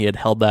Trump, and he had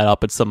held that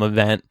up at some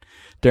event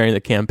during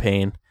the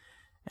campaign.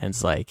 And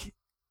it's like,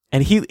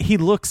 and he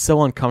looks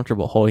so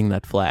uncomfortable holding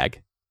that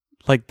flag.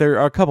 Like there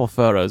are a couple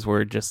photos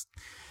where just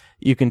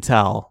you can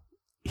tell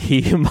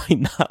he might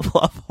not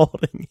love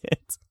holding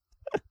it.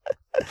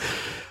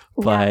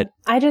 But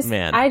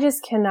yeah, I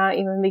just cannot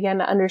even begin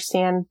to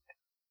understand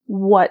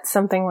what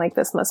something like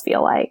this must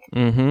feel like.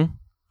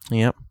 Mm-hmm.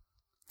 Yep.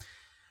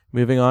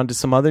 Moving on to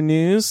some other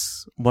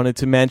news. Wanted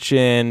to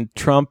mention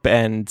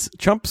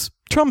Trump's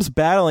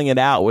battling it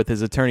out with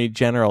his Attorney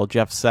General,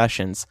 Jeff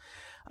Sessions.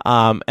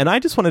 And I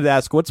just wanted to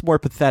ask, what's more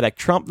pathetic,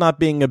 Trump not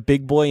being a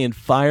big boy and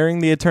firing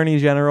the Attorney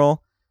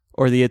General,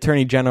 or the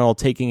Attorney General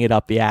taking it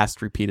up the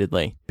ass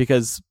repeatedly?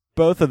 Because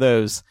both of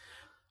those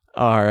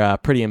are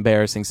pretty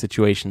embarrassing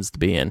situations to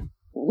be in.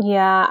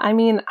 Yeah, I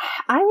mean,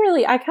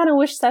 I kind of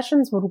wish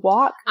Sessions would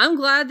walk. I'm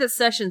glad that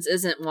Sessions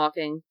isn't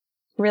walking.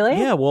 Really?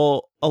 Yeah,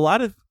 well, a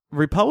lot of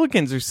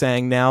Republicans are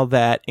saying now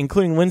that,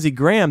 including Lindsey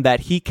Graham,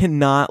 that he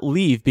cannot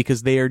leave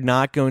because they are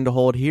not going to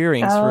hold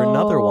hearings for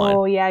another one.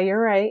 Oh, yeah,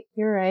 you're right.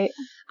 You're right.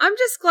 I'm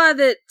just glad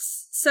that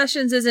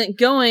Sessions isn't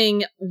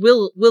going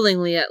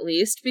willingly, at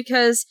least,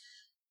 because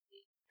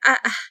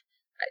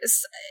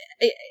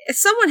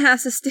someone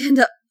has to stand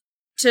up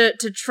to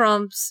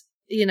Trump's,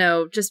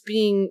 just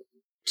being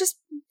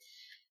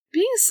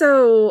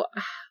so,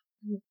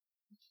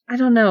 I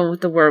don't know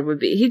what the word would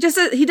be. He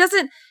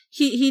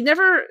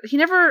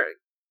never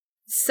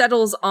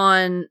settles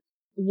on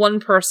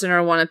one person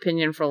or one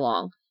opinion for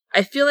long.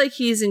 I feel like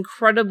he's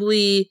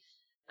incredibly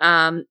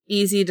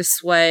easy to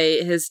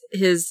sway.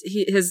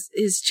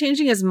 He's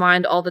changing his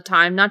mind all the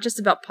time, not just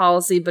about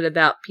policy, but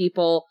about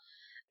people.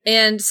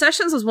 And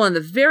Sessions was one of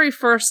the very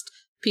first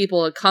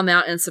people to come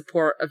out in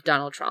support of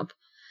Donald Trump.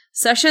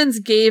 Sessions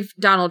gave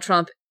Donald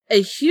Trump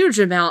a huge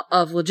amount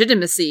of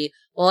legitimacy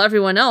while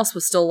everyone else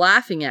was still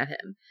laughing at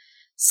him.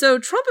 So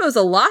Trump owes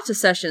a lot to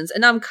Sessions,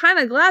 and I'm kind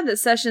of glad that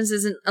Sessions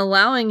isn't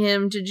allowing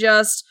him to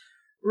just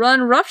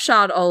run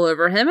roughshod all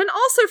over him. And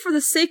also for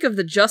the sake of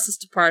the Justice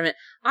Department,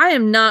 I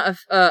am not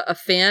a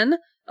fan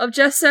of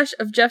Jeff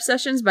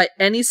Sessions by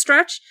any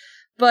stretch,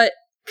 but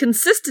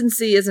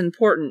consistency is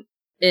important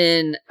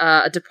in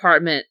a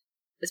department,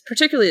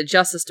 particularly a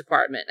Justice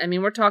Department. I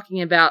mean, we're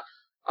talking about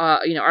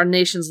our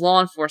nation's law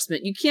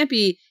enforcement. You can't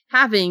be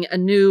having a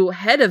new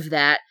head of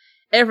that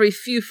every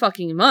few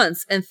fucking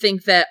months and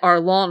think that our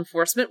law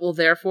enforcement will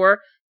therefore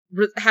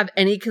have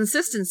any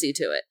consistency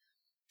to it.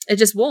 It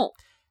just won't.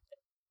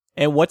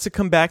 And what's it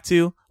come back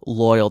to?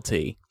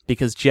 Loyalty.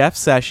 Because Jeff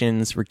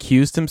Sessions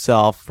recused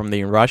himself from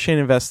the Russian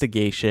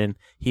investigation.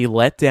 He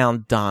let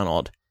down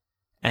Donald.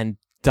 And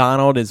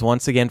Donald is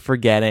once again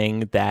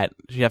forgetting that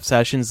Jeff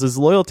Sessions'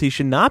 loyalty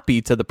should not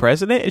be to the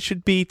president. It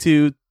should be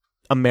to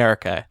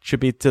America. It should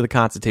be to the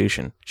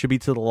Constitution. It should be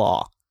to the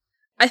law.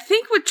 I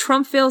think what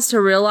Trump fails to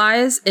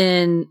realize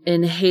in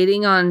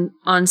hating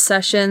on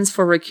Sessions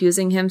for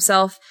recusing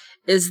himself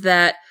is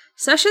that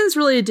Sessions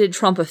really did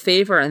Trump a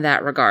favor in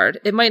that regard.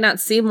 It might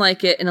not seem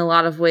like it in a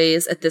lot of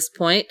ways at this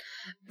point,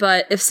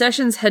 but if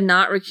Sessions had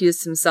not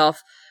recused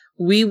himself,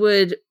 we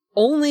would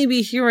only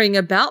be hearing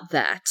about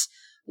that.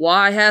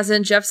 Why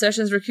hasn't Jeff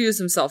Sessions recused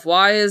himself?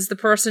 Why is the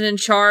person in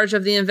charge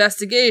of the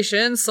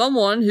investigation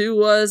someone who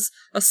was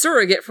a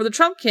surrogate for the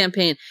Trump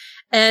campaign?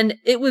 And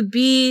it would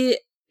be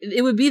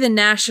the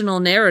national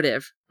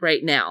narrative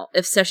right now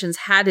if Sessions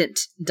hadn't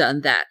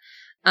done that.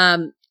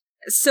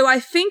 So I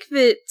think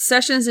that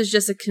Sessions is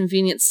just a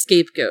convenient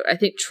scapegoat. I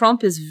think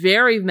Trump is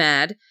very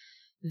mad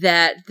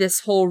that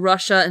this whole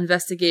Russia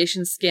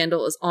investigation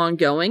scandal is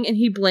ongoing, and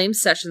he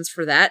blames Sessions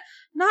for that,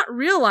 not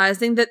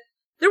realizing that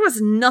there was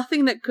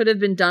nothing that could have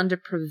been done to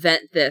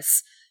prevent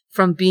this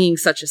from being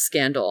such a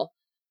scandal.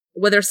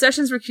 Whether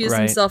Sessions recused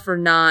himself or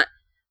not,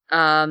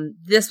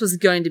 this was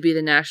going to be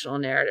the national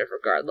narrative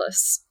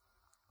regardless.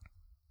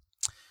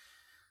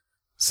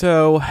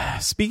 So,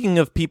 speaking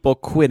of people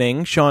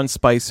quitting, Sean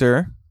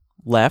Spicer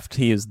left.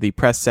 He is the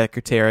press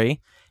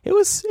secretary. It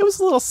was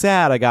a little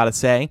sad, I gotta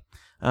say.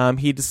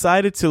 He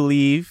decided to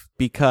leave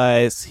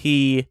because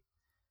he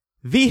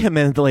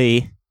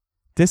vehemently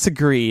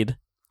disagreed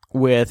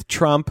with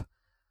Trump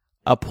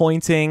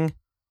appointing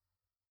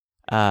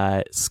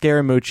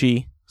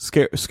Scaramucci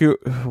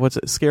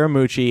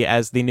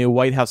as the new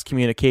White House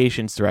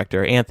communications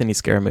director. Anthony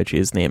Scaramucci,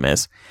 his name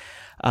is.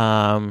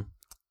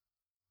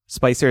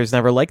 Spicer has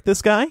never liked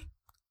this guy.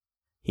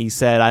 He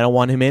said, I don't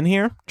want him in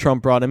here.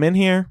 Trump brought him in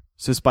here,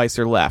 so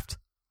Spicer left.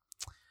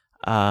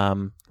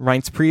 Reince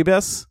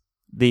Priebus,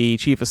 the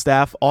chief of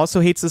staff, also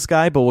hates this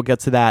guy, but we'll get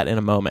to that in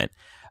a moment.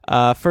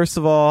 First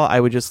of all, I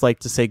would just like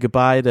to say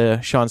goodbye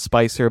to Sean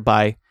Spicer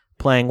by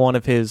playing one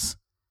of his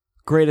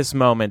greatest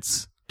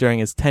moments during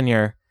his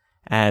tenure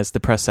as the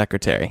press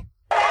secretary.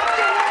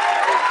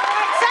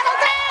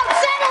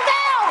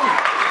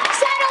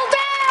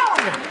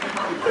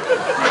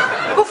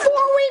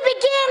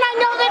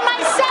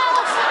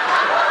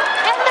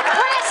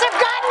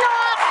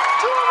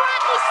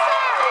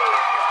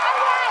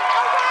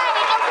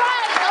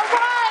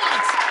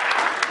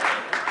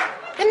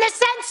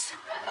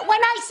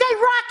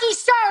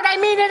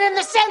 In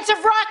the sense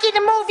of Rocky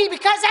the movie,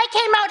 because I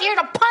came out here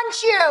to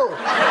punch you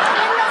in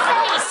the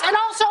face, and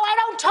also I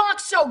don't talk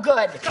so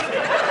good.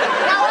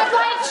 Now I'd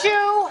like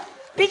to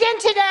begin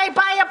today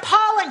by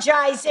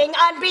apologizing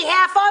on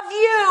behalf of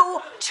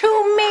you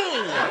to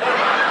me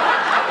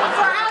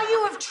for how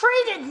you have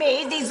treated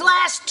me these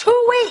last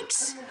 2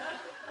 weeks,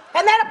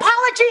 and that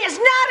apology is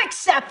not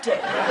accepted.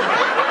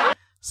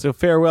 So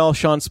farewell,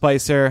 Sean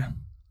Spicer,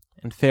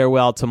 and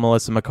farewell to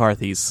Melissa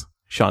McCarthy's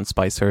Sean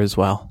Spicer as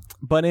well.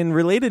 But in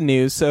related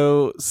news,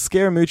 so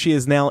Scaramucci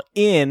is now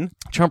in.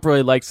 Trump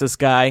really likes this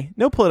guy.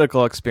 No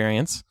political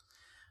experience.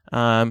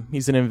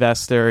 He's an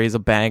investor. He's a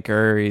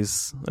banker.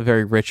 He's a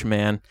very rich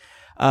man.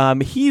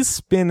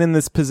 He's been in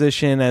this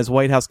position as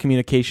White House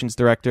communications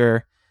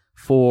director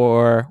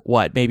for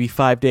maybe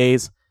 5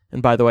 days.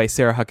 And by the way,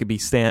 Sarah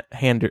Huckabee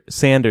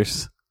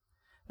Sanders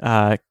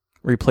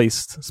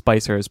replaced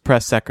Spicer as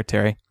press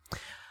secretary.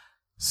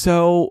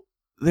 So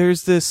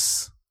there's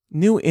this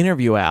new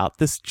interview out.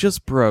 This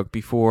just broke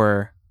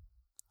before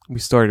we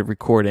started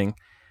recording.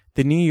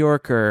 The New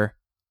Yorker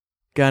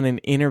got an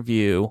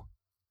interview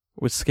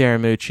with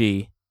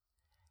Scaramucci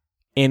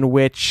in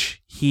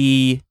which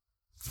he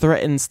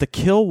threatens to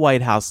kill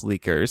White House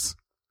leakers,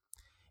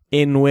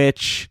 in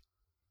which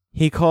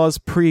he calls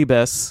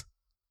Priebus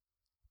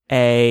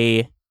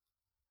a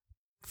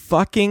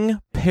fucking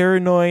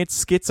paranoid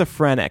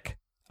schizophrenic,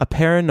 a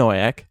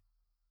paranoiac.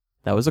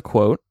 That was a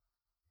quote.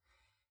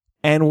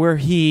 And where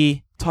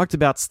he talked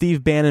about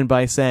Steve Bannon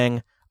by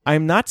saying,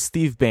 "I'm not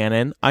Steve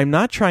Bannon. I'm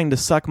not trying to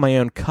suck my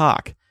own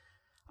cock.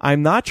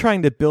 I'm not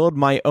trying to build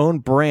my own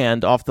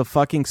brand off the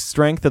fucking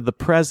strength of the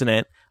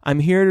president. I'm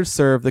here to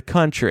serve the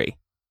country."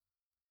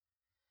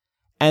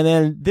 And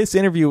then this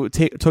interview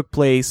took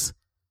place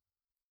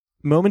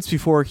moments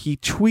before he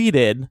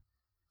tweeted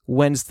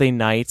Wednesday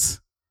night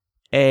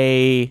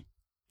a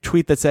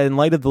tweet that said, "In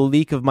light of the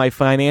leak of my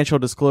financial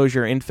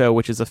disclosure info,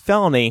 which is a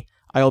felony,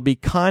 I will be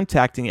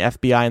contacting the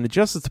FBI and the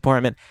Justice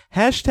Department.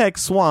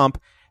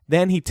 #swamp."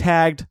 Then he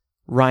tagged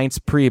Reince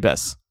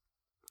Priebus.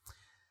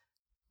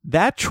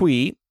 That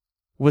tweet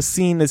was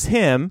seen as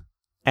him,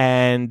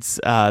 and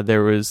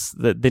there was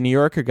the New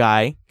Yorker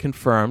guy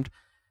confirmed.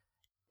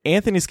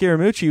 Anthony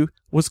Scaramucci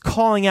was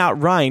calling out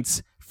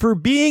Reince for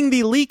being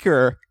the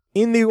leaker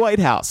in the White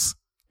House,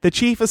 the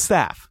chief of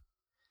staff.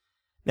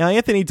 Now,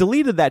 Anthony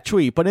deleted that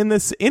tweet, but in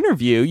this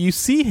interview, you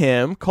see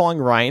him calling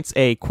Reince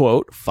a,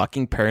 quote,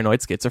 fucking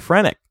paranoid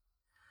schizophrenic.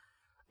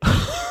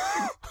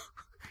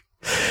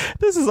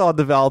 This is all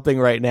developing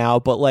right now,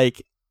 but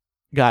like,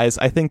 guys,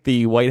 I think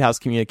the White House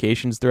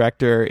communications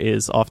director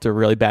is off to a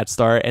really bad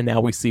start, and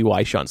now we see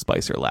why Sean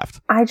Spicer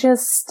left.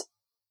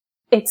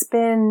 It's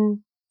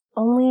been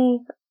only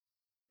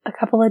a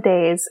couple of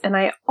days, and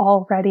I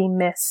already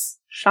miss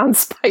Sean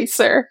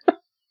Spicer.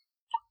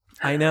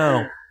 I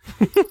know.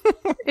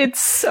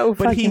 It's so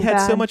fucking But he had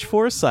bad. so much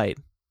foresight.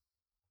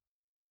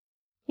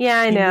 Yeah,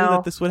 I He know. knew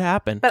that this would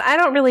happen. But I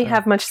don't really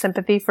have much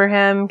sympathy for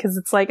him, because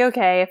it's like,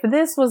 okay, if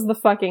this was the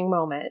fucking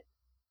moment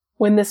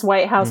when this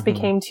White House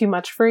became too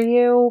much for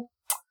you,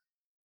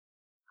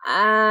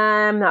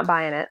 I'm not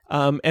buying it.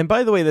 And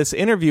by the way, this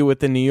interview with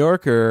the New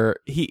Yorker,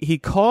 he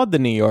called the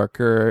New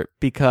Yorker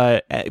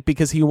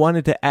because he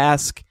wanted to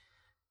ask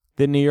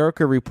the New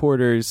Yorker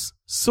reporter's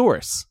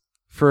source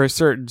for a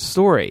certain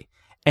story.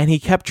 And he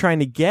kept trying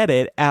to get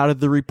it out of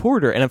the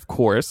reporter. And of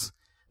course,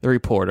 the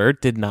reporter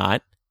did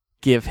not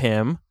give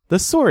him the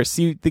source,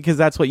 because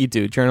that's what you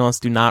do. Journalists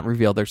do not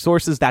reveal their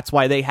sources. That's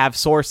why they have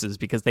sources,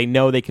 because they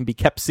know they can be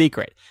kept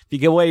secret. If you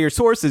give away your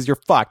sources, you're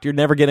fucked. You're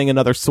never getting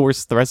another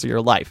source the rest of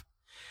your life.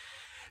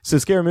 So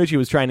Scaramucci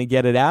was trying to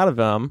get it out of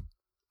him,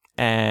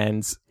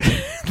 and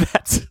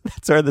that's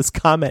where this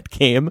comment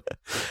came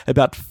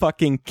about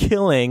fucking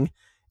killing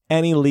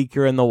any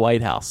leaker in the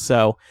White House.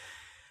 So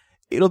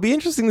it'll be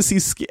interesting to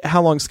see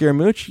how long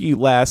Scaramucci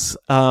lasts.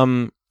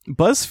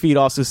 BuzzFeed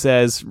also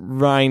says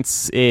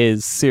Reince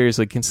is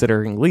seriously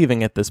considering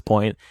leaving at this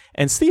point,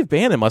 and Steve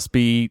Bannon must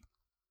be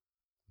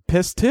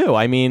pissed too.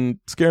 I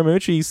mean,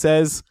 Scaramucci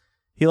says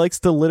he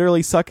likes to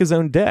literally suck his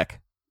own dick.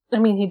 I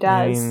mean, he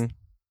does.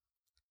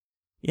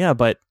 Yeah,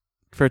 but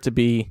for it to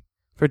be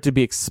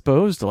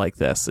exposed like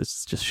this,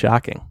 it's just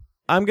shocking.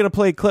 I'm gonna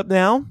play a clip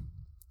now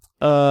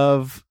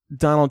of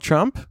Donald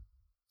Trump,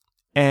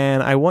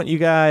 and I want you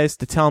guys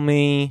to tell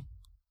me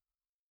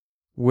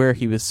where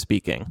he was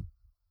speaking.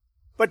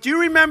 But do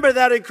you remember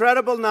that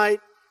incredible night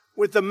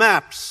with the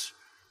maps?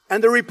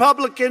 And the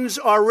Republicans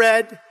are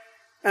red,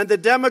 and the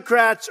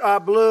Democrats are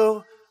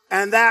blue,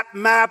 and that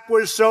map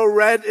was so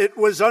red it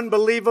was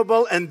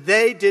unbelievable, and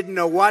they didn't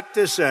know what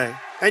to say.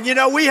 And you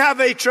know, we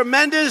have a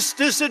tremendous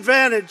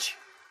disadvantage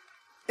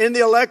in the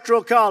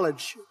Electoral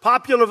College.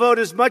 Popular vote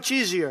is much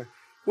easier.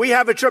 We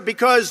have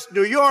because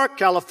New York,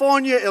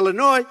 California,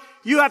 Illinois,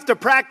 you have to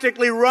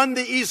practically run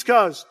the East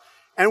Coast.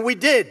 And we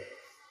did.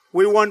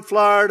 We won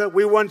Florida,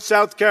 we won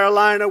South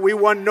Carolina, we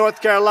won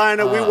North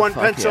Carolina, we won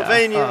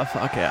Pennsylvania. Yeah.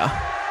 Fuck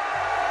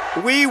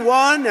yeah. We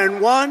won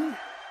and won.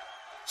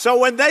 So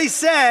when they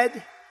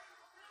said,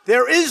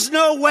 there is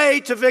no way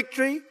to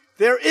victory,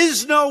 there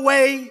is no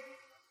way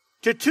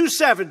to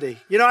 270.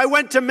 You know, I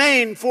went to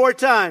Maine 4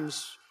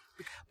 times.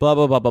 Blah,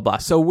 blah, blah, blah, blah.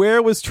 So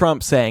where was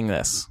Trump saying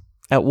this?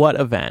 At what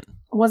event?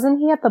 Wasn't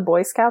he at the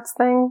Boy Scouts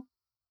thing?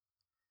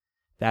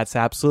 That's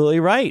absolutely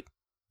right.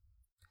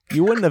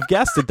 You wouldn't have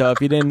guessed it, though,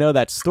 if you didn't know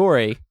that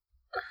story.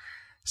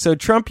 So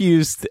Trump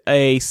used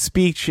a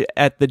speech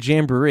at the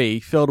Jamboree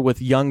filled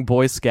with young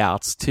Boy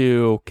Scouts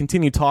to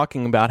continue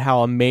talking about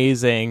how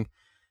amazing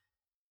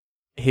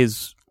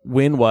his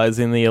win was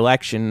in the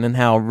election and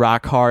how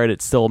rock hard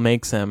it still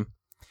makes him.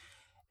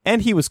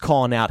 And he was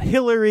calling out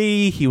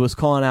Hillary. He was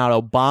calling out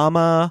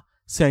Obama,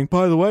 saying,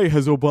 by the way,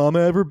 has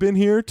Obama ever been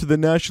here to the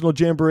National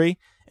Jamboree?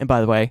 And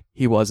by the way,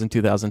 he was in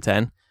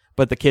 2010.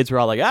 But the kids were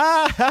all like,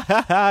 ah, ha,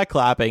 ha, ha,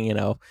 clapping, you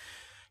know,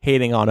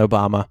 hating on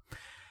Obama.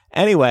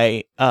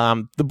 Anyway,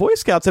 the Boy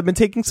Scouts have been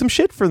taking some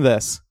shit for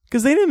this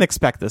because they didn't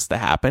expect this to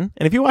happen.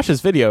 And if you watch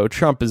this video,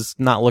 Trump is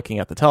not looking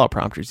at the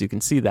teleprompters. You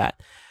can see that.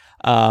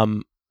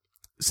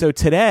 So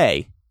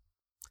today,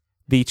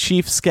 the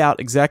chief scout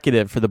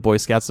executive for the Boy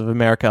Scouts of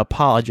America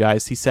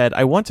apologized. He said,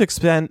 "I want to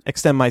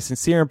extend my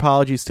sincere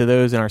apologies to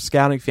those in our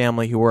scouting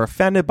family who were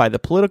offended by the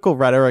political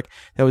rhetoric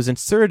that was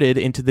inserted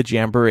into the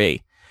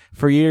Jamboree.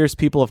 For years,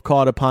 people have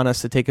called upon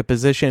us to take a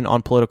position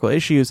on political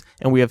issues,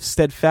 and we have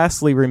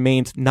steadfastly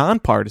remained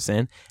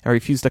nonpartisan and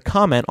refused to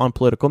comment on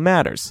political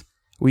matters.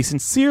 We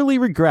sincerely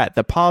regret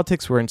that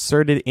politics were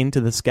inserted into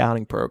the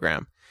scouting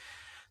program."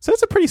 So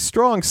it's a pretty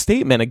strong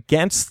statement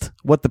against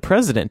what the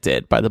president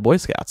did by the Boy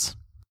Scouts.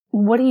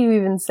 What do you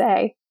even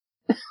say?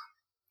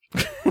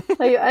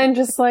 I'm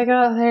just like,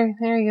 oh,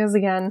 there he goes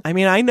again. I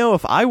mean, I know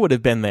if I would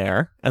have been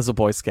there as a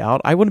Boy Scout,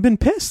 I would have been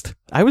pissed.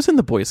 I was in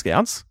the Boy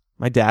Scouts.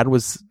 My dad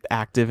was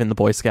active in the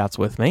Boy Scouts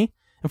with me.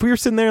 If we were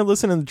sitting there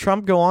listening to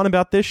Trump go on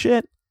about this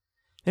shit,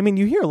 I mean,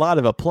 you hear a lot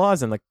of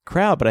applause in the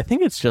crowd, but I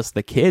think it's just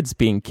the kids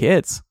being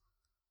kids,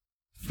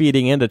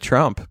 feeding into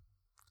Trump.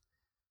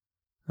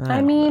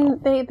 I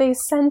mean, they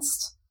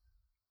sensed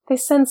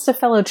a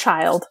fellow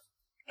child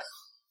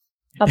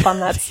up on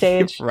that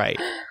stage. Right.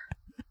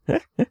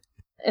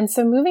 And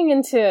so moving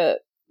into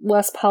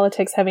less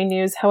politics heavy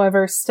news,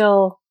 however,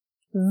 still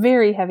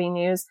very heavy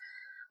news.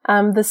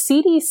 The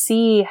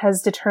CDC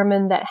has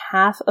determined that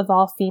half of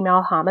all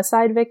female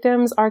homicide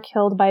victims are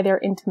killed by their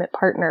intimate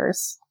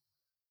partners.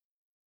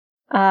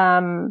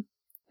 The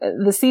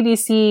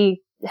CDC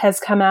has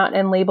come out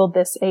and labeled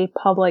this a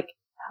public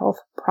health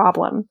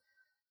problem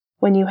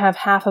when you have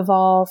half of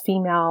all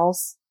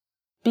females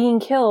being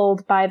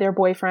killed by their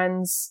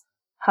boyfriends,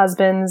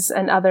 husbands,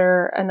 and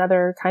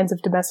other kinds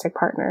of domestic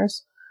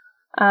partners.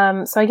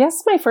 So I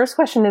guess my first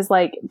question is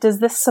like, does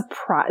this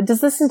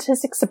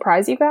statistic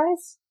surprise you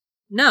guys?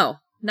 No,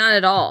 not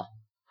at all.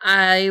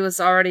 I was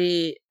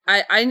already,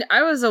 I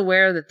was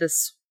aware that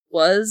this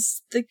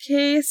was the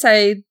case.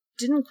 I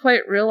didn't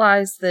quite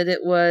realize that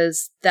it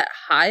was that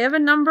high of a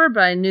number,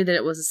 but I knew that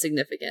it was a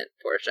significant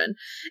portion.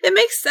 It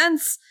makes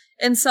sense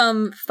in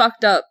some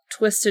fucked up,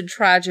 twisted,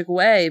 tragic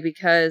way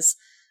because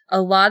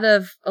a lot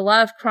of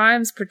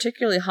crimes,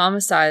 particularly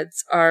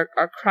homicides, are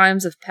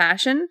crimes of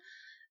passion,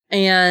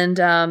 and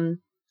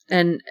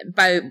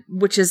by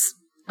which is,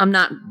 I'm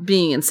not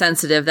being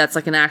insensitive. That's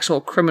like an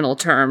actual criminal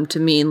term to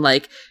mean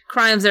like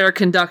crimes that are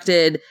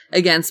conducted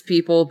against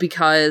people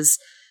because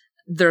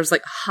there's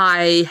like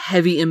high,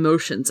 heavy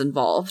emotions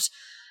involved.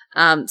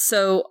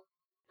 So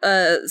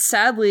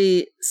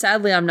sadly,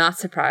 I'm not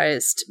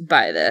surprised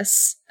by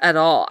this at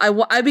all.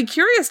 I'd be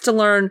curious to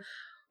learn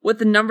what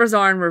the numbers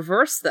are in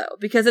reverse, though,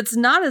 because it's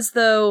not as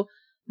though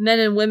men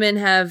and women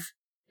have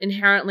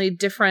inherently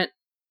different,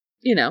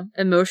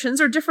 emotions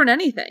or different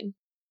anything.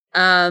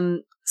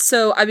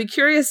 So I'd be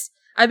curious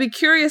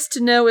to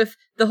know if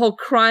the whole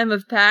crime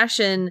of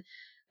passion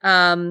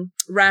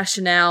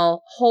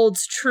rationale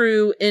holds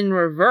true in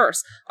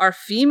reverse. Are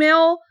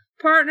female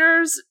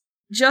partners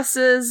just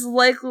as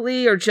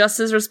likely or just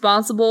as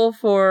responsible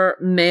for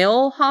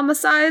male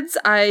homicides?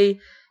 I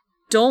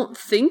don't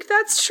think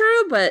that's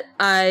true, but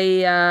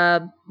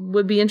I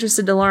would be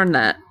interested to learn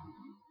that.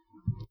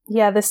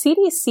 Yeah, the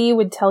CDC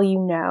would tell you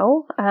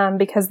no,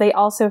 because they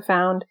also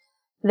found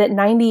that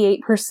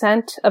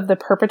 98% of the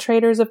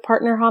perpetrators of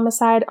partner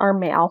homicide are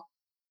male.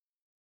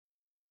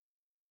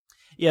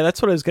 Yeah,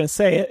 that's what I was going to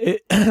say.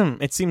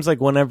 It seems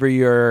like whenever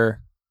you're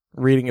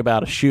reading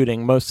about a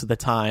shooting, most of the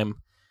time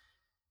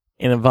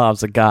it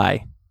involves a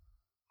guy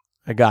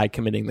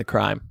committing the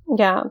crime.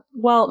 Yeah.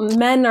 Well,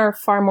 men are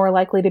far more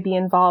likely to be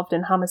involved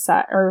in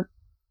homicide, or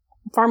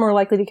far more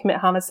likely to commit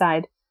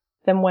homicide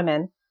than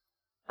women.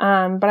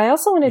 But I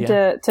also wanted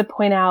to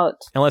point out...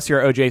 Unless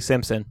you're O.J.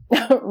 Simpson.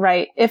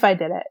 Right, if I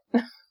did it.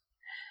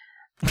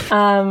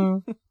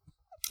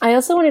 I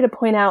also wanted to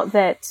point out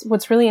that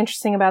what's really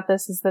interesting about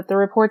this is that the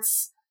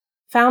reports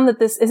found that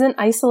this isn't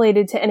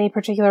isolated to any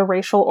particular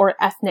racial or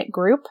ethnic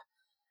group.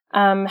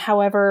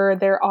 However,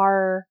 there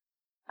are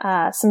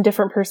some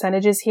different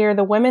percentages here.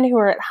 The women who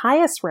are at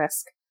highest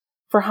risk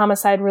for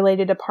homicide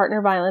related to partner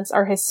violence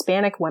are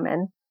Hispanic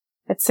women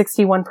at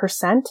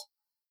 61%.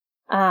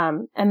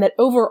 And that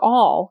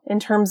overall, in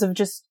terms of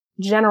just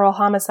general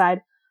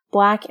homicide,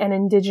 Black and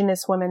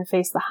Indigenous women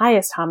face the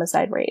highest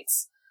homicide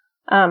rates.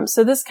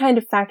 So this kind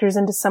of factors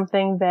into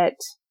something that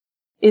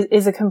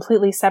is a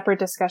completely separate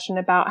discussion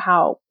about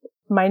how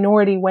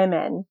minority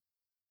women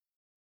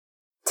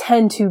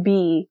tend to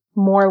be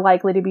more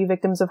likely to be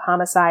victims of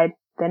homicide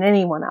than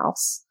anyone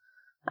else.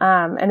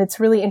 And it's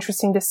really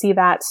interesting to see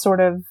that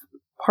sort of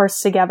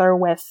parsed together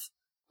with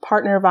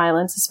partner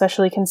violence,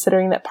 especially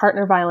considering that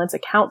partner violence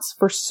accounts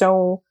for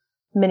so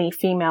many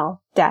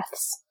female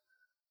deaths.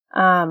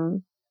 I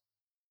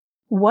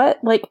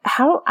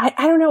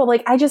don't know,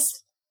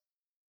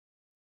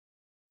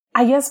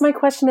 I guess my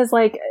question is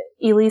like,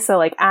 Elisa,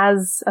 like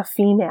as a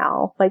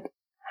female, like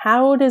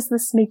how does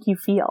this make you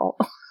feel?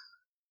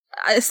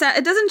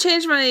 It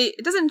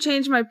doesn't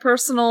change my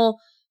personal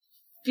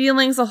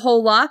feelings a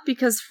whole lot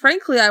because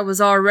frankly I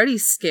was already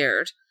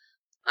scared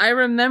I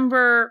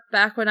remember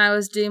back when I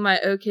was doing my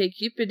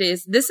OkCupid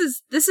days, this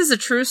is a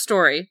true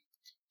story.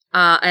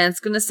 And it's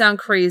going to sound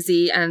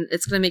crazy and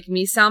it's going to make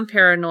me sound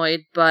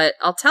paranoid, but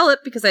I'll tell it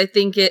because I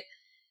think it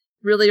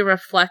really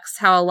reflects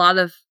how a lot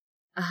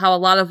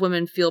of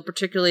women feel,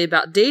 particularly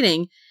about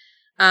dating.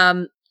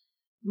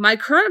 My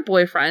current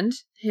boyfriend,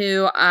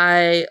 who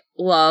I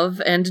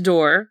love and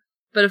adore,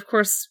 but of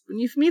course, when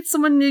you meet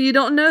someone new, you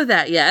don't know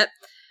that yet.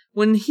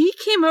 When he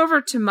came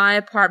over to my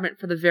apartment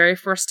for the very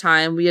first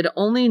time, we had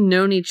only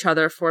known each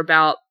other for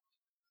about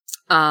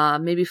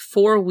maybe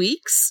 4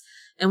 weeks,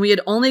 and we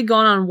had only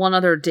gone on one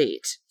other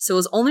date. So it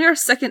was only our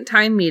second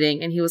time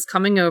meeting, and he was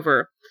coming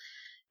over.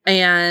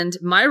 And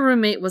my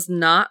roommate was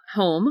not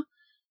home,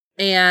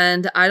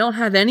 and I don't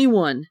have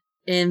anyone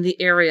in the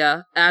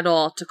area at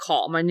all to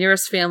call. My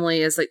nearest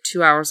family is like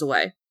 2 hours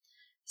away.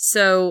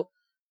 So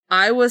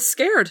I was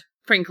scared,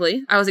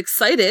 frankly. I was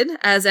excited,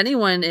 as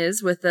anyone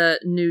is with a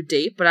new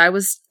date, but I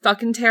was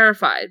fucking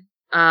terrified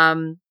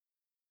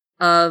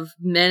of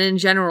men in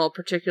general,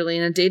 particularly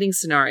in a dating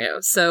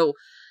scenario. So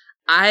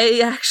I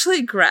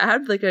actually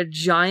grabbed like a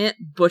giant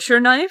butcher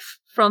knife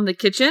from the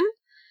kitchen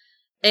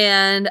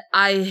and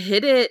I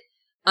hid it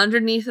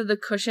underneath of the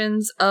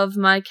cushions of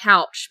my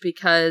couch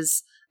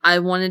because I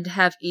wanted to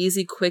have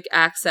easy, quick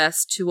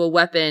access to a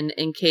weapon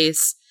in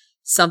case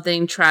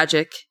something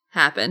tragic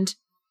happened.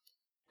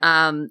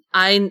 I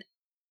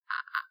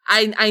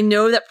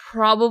know that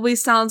probably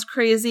sounds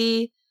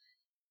crazy.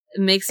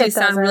 It makes me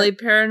sound really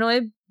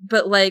paranoid,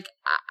 but like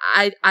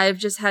I've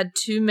just had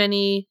too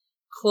many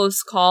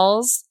close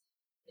calls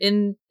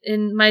in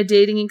my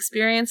dating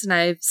experience, and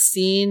I've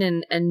seen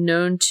and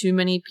known too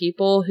many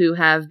people who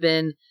have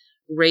been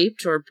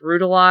raped or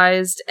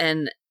brutalized,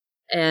 and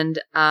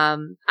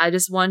I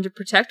just wanted to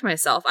protect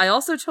myself. I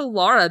also told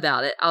Laura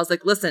about it. I was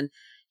like, listen,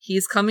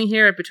 he's coming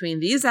here between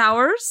these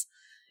hours.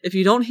 If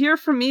you don't hear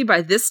from me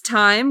by this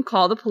time,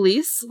 call the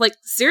police. Like,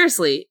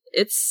 seriously,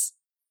 it's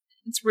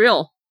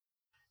real.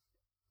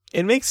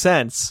 It makes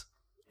sense.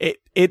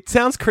 It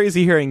sounds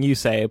crazy hearing you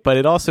say it, but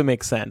it also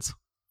makes sense.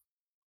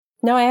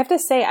 No, I have to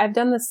say, I've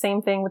done the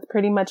same thing with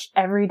pretty much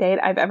every date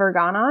I've ever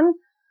gone on.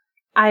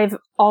 I've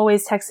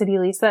always texted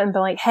Elisa and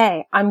been like,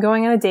 hey, I'm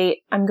going on a date.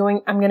 I'm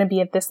going to be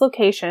at this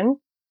location.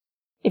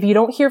 If you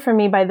don't hear from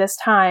me by this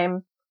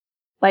time,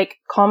 like,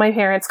 call my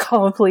parents,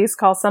 call the police,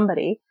 call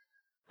somebody.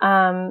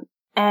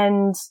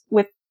 And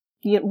with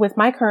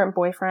my current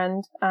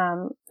boyfriend,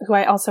 who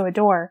I also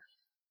adore,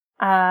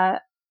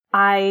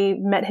 I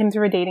met him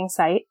through a dating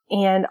site,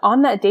 and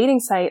on that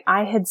dating site,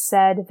 I had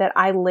said that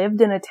I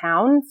lived in a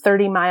town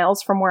 30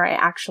 miles from where I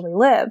actually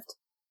lived.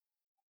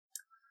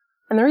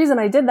 And the reason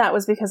I did that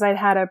was because I'd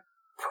had a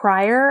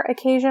prior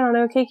occasion on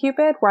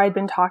OkCupid where I'd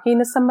been talking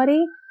to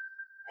somebody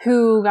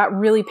who got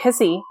really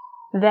pissy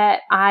that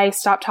I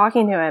stopped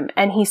talking to him,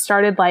 and he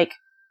started like,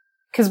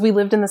 cause we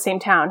lived in the same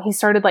town, he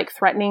started like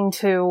threatening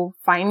to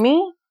find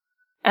me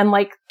and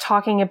like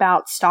talking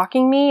about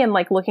stalking me and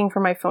like looking for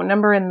my phone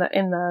number in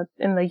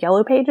the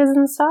yellow pages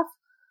and stuff.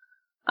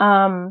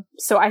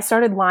 So I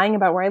started lying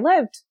about where I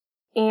lived.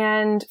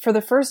 And for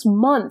the first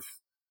month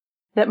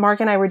that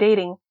Mark and I were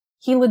dating,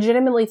 he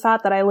legitimately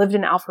thought that I lived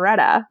in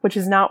Alpharetta, which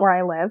is not where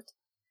I lived.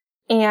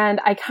 And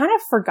I kind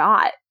of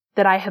forgot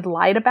that I had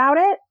lied about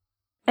it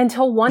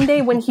until one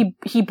day when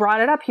he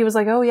brought it up. He was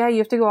like, oh yeah, you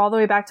have to go all the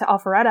way back to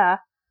Alpharetta.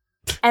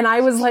 And I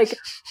was like,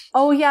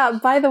 oh yeah,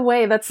 by the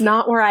way, that's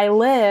not where I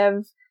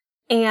live.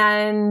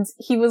 And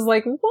he was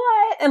like,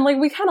 what? And like,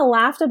 we kind of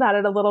laughed about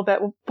it a little bit.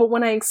 But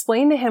when I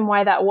explained to him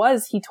why that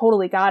was, he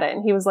totally got it.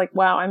 And he was like,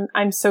 wow,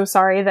 I'm so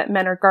sorry that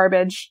men are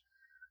garbage.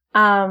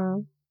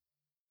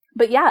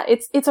 But yeah,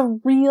 it's a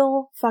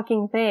real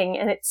fucking thing.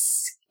 And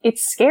it's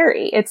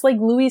scary. It's like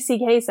Louis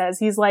C.K. says,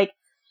 he's like,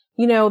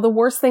 you know, the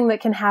worst thing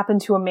that can happen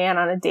to a man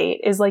on a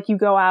date is like you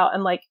go out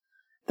and like,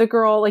 the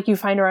girl, like you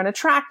find her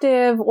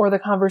unattractive or the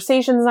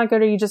conversation's not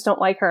good or you just don't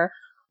like her.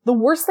 The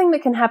worst thing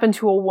that can happen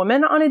to a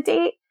woman on a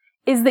date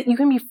is that you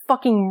can be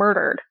fucking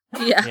murdered.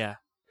 Yeah.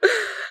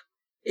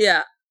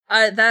 Yeah.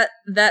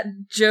 That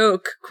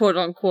joke, quote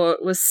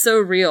unquote, was so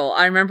real.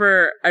 I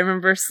remember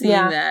seeing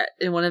that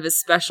in one of his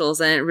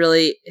specials and it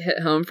really hit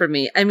home for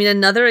me. I mean,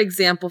 another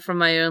example from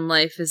my own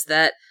life is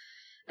that,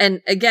 and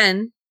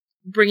again,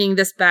 bringing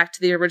this back to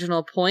the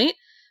original point,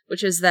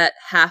 which is that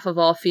half of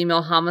all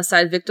female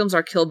homicide victims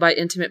are killed by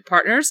intimate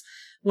partners.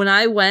 When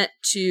I went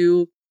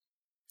to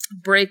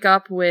break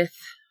up with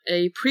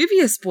a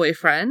previous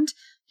boyfriend,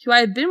 who I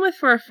had been with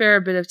for a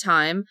fair bit of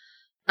time,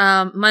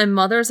 my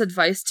mother's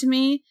advice to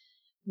me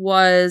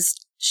was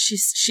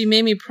she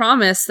made me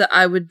promise that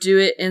I would do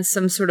it in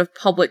some sort of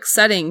public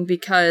setting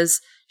because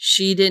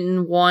she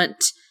didn't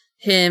want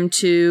him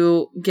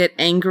to get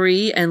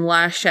angry and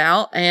lash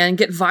out and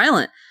get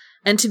violent.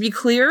 And to be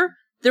clear,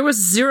 there was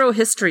zero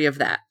history of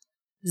that.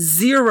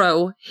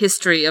 Zero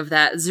history of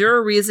that.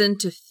 Zero reason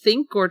to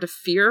think or to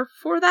fear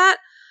for that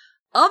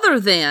other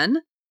than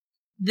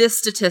this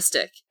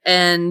statistic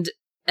and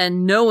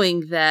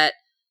knowing that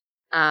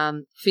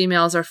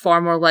females are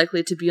far more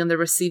likely to be on the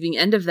receiving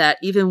end of that,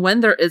 even when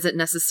there isn't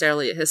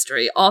necessarily a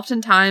history.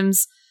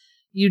 Oftentimes,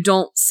 you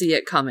don't see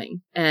it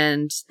coming.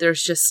 And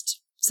there's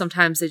just,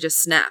 sometimes they just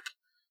snap.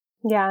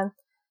 Yeah.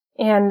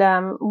 And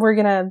we're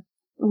going to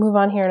move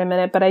on here in a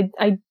minute, but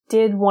I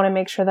did want to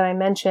make sure that I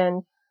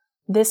mention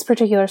this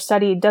particular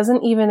study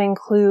doesn't even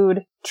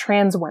include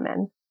trans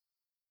women.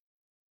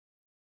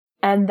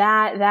 And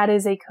that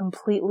is a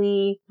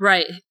completely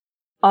right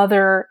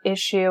other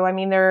issue. I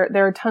mean, there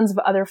are tons of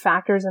other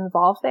factors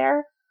involved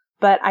there,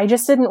 but I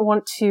just didn't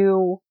want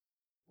to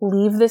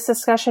leave this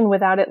discussion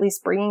without at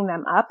least bringing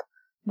them up,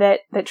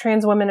 that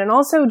trans women and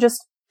also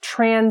just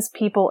trans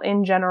people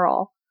in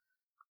general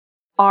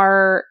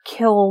are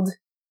killed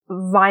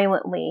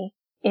violently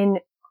in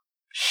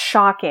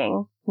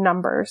shocking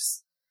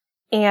numbers.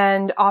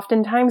 And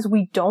oftentimes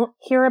we don't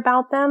hear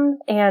about them.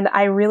 And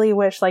I really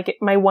wish, like,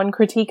 my one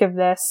critique of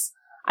this,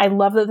 I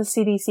love that the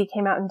CDC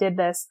came out and did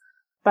this,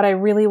 but I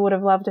really would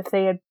have loved if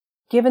they had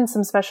given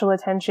some special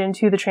attention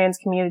to the trans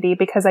community,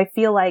 because I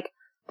feel like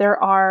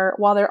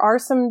while there are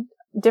some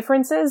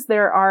differences,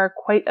 there are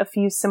quite a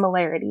few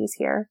similarities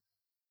here.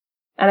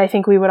 And I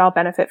think we would all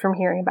benefit from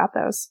hearing about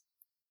those.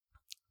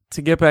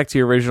 To get back to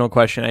your original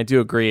question, I do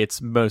agree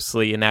it's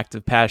mostly an act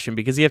of passion,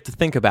 because you have to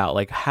think about,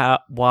 like,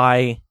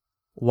 why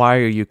are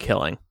you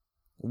killing?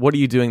 What are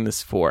you doing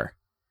this for?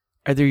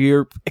 Either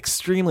you're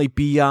extremely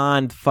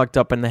beyond fucked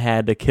up in the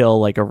head to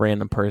kill like a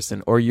random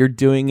person, or you're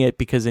doing it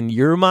because in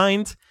your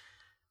mind,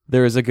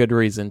 there is a good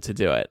reason to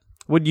do it.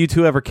 Would you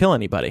two ever kill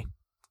anybody?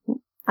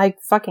 I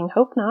fucking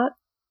hope not.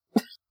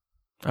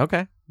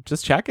 Okay,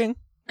 just checking.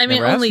 I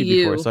mean, Never only asked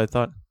you. Before, so I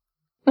thought.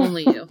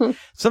 Only you.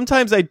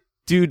 Sometimes I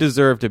do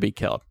deserve to be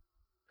killed.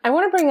 I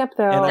want to bring up,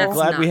 though... And I'm That's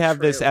glad we not have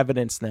true. this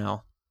evidence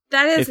now.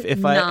 That is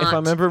if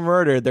I'm ever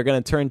murdered, they're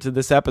going to turn to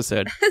this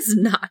episode. That's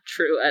not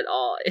true at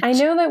all. I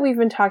know that we've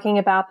been talking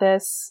about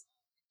this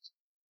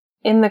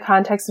in the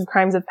context of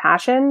crimes of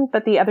passion,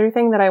 but the other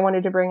thing that I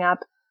wanted to bring up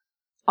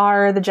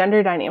are the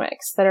gender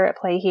dynamics that are at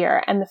play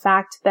here, and the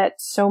fact that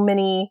so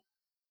many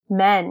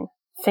men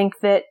think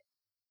that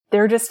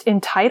they're just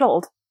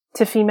entitled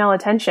to female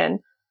attention.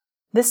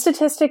 This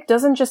statistic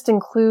doesn't just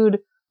include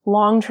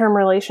long-term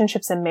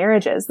relationships and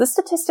marriages. This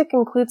statistic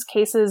includes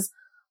cases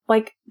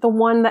like the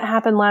one that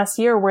happened last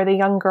year where the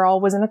young girl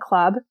was in a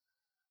club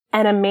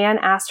and a man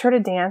asked her to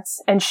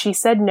dance and she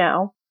said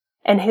no,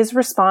 and his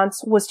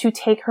response was to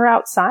take her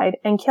outside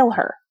and kill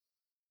her.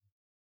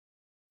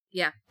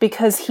 Yeah.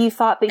 Because he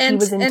thought that he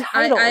was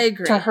entitled I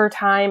agree. to her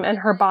time and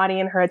her body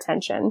and her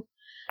attention.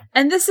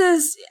 And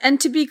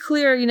to be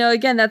clear,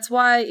 again, that's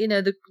why,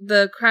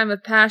 the crime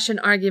of passion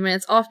argument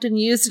is often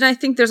used. And I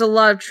think there's a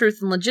lot of truth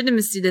and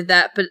legitimacy to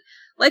that. But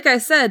like I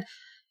said,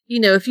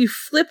 if you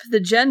flip the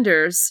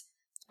genders,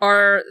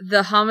 are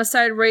the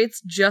homicide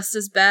rates just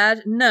as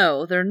bad?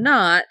 No, they're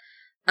not.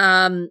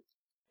 And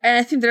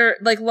I think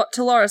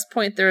to Laura's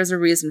point, there is a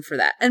reason for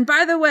that. And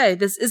by the way,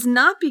 this is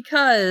not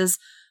because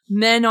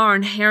men are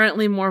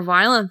inherently more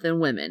violent than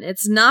women.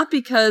 It's not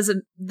because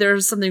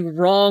there's something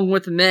wrong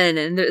with men,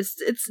 and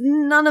it's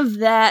none of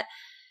that.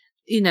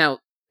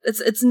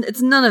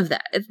 It's none of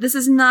that. This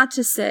is not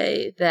to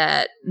say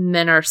that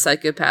men are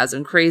psychopaths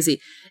and crazy.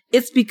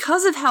 It's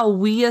because of how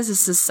we as a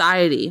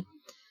society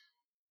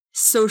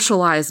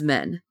socialize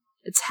men.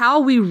 It's how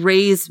we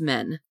raise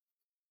men.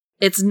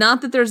 It's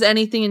not that there's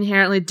anything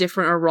inherently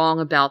different or wrong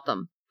about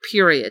them.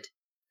 Period.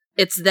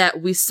 It's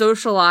that we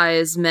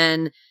socialize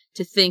men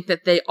to think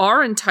that they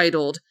are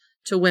entitled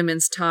to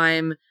women's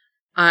time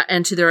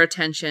and to their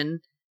attention,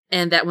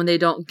 and that when they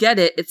don't get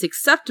it, it's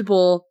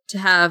acceptable to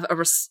have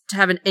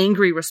an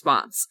angry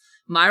response.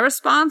 My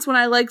response when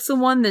I like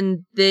someone,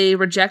 then they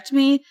reject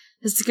me,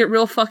 is to get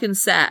real fucking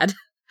sad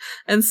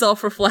and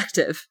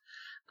self-reflective,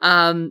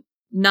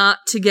 not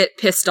to get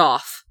pissed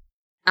off.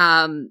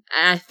 And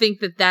I think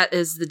that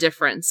is the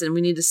difference, and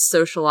we need to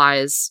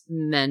socialize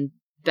men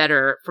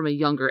better from a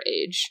younger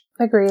age.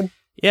 Agreed.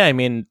 Yeah, I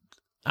mean,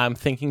 I'm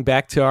thinking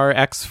back to our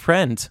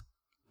ex-friend,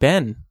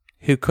 Ben,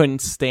 who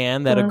couldn't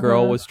stand that a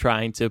girl was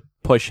trying to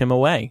push him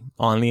away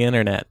on the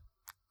internet.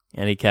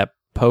 And he kept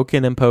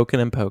poking and poking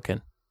and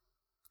poking.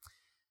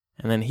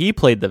 And then he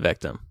played the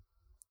victim.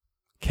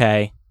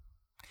 Okay.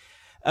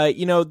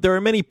 There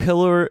are many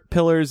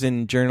pillars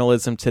in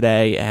journalism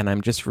today, and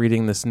I'm just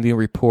reading this new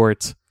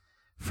report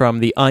from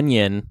The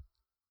Onion.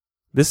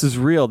 This is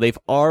real. They've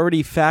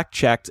already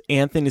fact-checked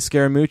Anthony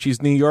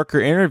Scaramucci's New Yorker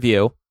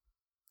interview.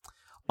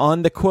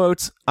 On the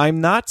quote,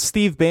 "I'm not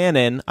Steve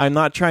Bannon. I'm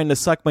not trying to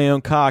suck my own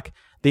cock."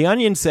 The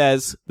Onion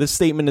says this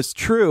statement is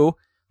true.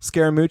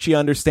 Scaramucci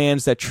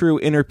understands that true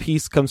inner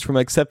peace comes from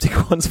accepting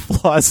one's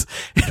flaws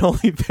and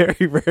only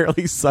very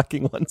rarely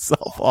sucking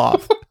oneself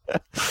off.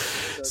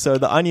 So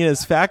The Onion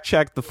has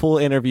fact-checked the full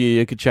interview.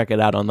 You could check it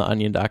out on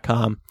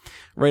theonion.com.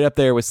 Right up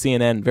there with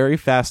CNN. Very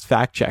fast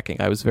fact-checking.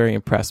 I was very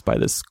impressed by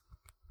this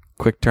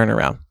quick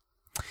turnaround.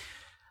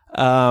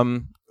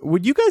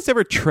 Would you guys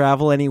ever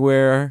travel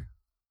anywhere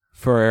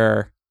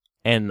for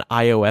an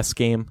iOS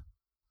game?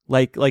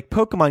 Like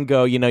Pokemon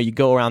Go, you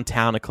go around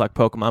town to collect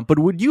Pokemon, but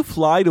would you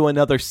fly to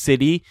another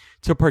city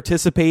to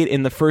participate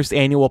in the first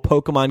annual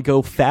Pokemon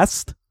Go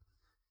Fest?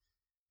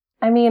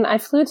 I mean, I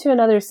flew to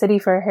another city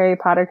for a Harry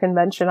Potter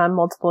convention on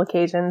multiple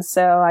occasions,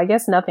 so I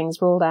guess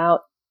nothing's ruled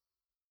out.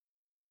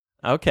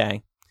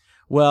 Okay.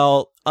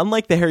 Well,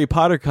 unlike the Harry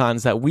Potter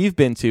cons that we've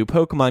been to,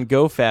 Pokemon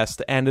Go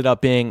Fest ended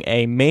up being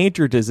a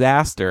major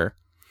disaster.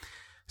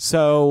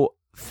 So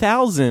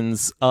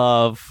thousands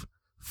of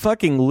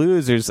fucking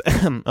losers,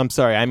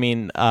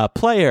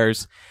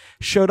 players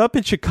showed up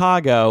in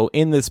Chicago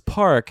in this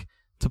park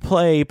to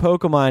play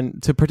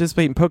Pokemon, to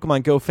participate in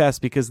Pokemon Go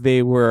Fest because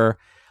they were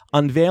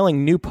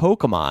unveiling new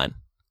Pokemon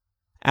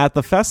at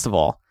the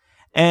festival.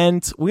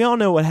 And we all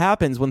know what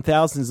happens when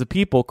thousands of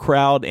people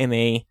crowd in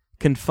a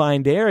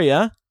confined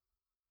area.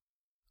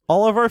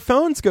 All of our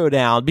phones go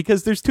down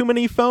because there's too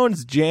many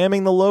phones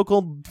jamming the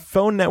local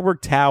phone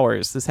network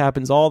towers. This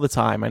happens all the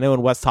time. I know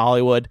in West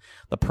Hollywood,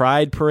 the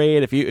Pride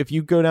Parade, if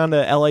you go down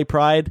to LA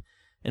Pride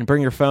and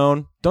bring your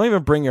phone, don't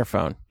even bring your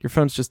phone. Your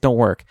phones just don't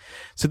work.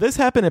 So this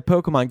happened at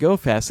Pokemon Go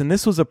Fest, and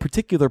this was a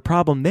particular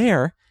problem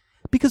there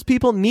because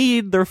people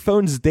need their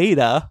phone's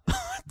data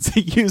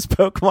to use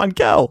Pokemon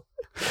Go.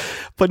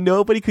 But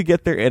nobody could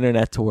get their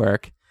internet to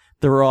work.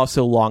 There were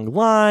also long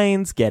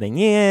lines getting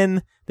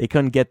in. They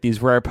couldn't get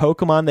these rare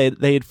Pokemon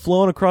they had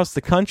flown across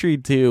the country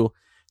to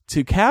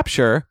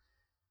capture.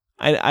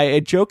 I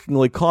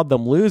jokingly called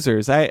them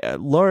losers.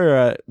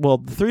 Laura, the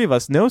three of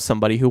us know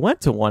somebody who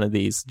went to one of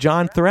these,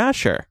 John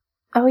Thrasher.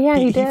 Oh, yeah,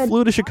 he did. He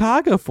flew to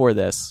Chicago for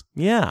this.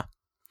 Yeah.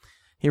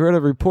 He wrote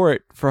a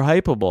report for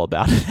Hypable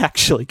about it,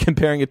 actually,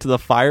 comparing it to the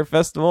Fire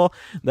Festival,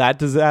 that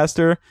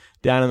disaster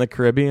down in the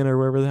Caribbean or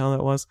wherever the hell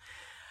that was.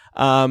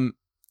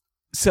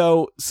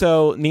 So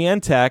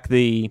Niantic,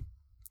 the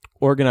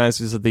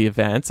organizers of the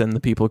event and the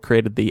people who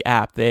created the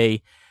app,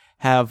 they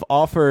have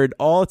offered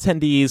all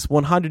attendees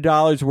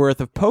 $100 worth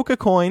of Poke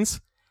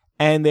coins,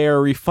 and they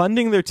are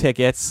refunding their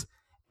tickets,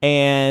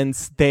 and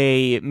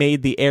they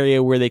made the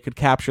area where they could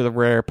capture the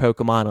rare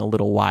Pokemon a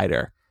little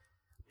wider.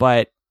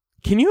 But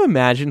can you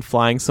imagine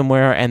flying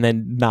somewhere and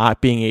then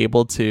not being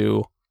able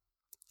to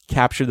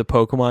capture the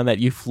Pokemon that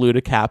you flew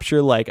to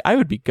capture? Like, I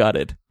would be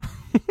gutted.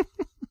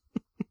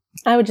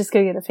 I would just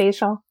go get a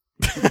facial.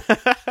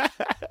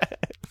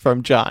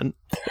 From John.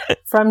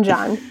 From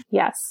John,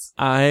 yes.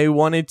 I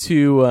wanted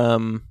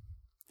to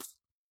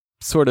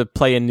sort of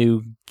play a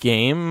new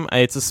game.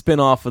 It's a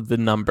spin-off of The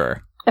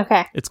Number.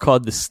 Okay. It's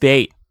called The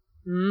State.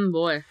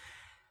 Boy.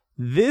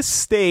 This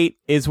state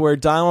is where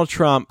Donald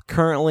Trump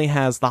currently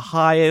has the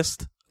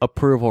highest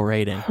approval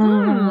rating.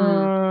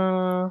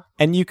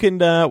 And you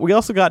can, we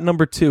also got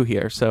number 2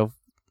 here, so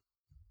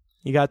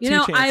you got two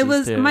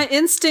chances. My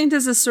instinct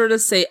is to sort of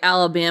say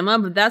Alabama,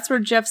 but that's where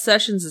Jeff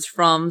Sessions is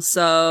from,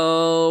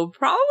 so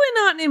probably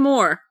not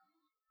anymore.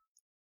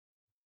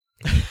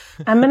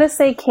 I'm going to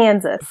say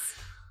Kansas.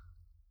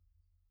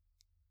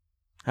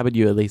 How about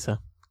you, Elisa?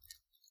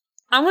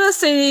 I'm going to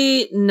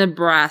say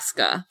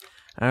Nebraska.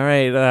 All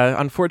right.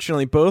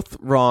 Unfortunately, both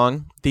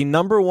wrong. The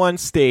number 1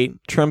 state,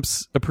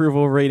 Trump's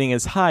approval rating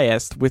is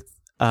highest with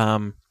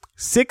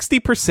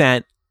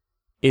 60%,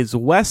 is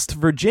West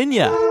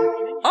Virginia.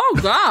 Oh,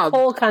 God.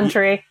 Whole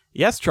country.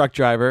 Yes, truck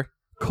driver.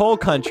 Coal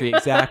country,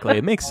 exactly.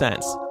 It makes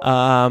sense.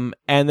 And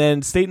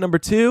then state number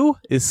 2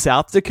 is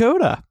South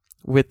Dakota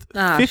with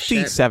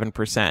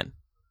 57%.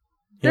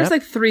 There's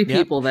like 3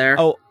 people there.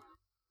 Oh,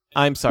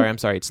 I'm sorry.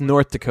 It's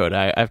North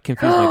Dakota. I've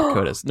confused my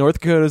Dakotas. North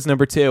Dakota's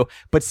number 2,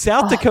 but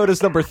South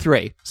Dakota's number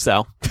 3.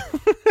 So,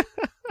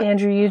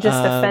 Andrew, you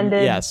just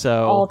offended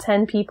so all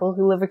 10 people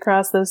who live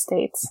across those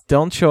states.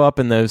 Don't show up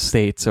in those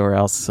states, or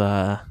else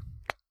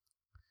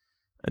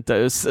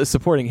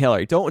supporting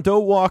Hillary. Don't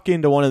walk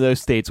into one of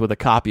those states with a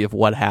copy of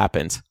What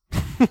Happened.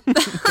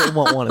 They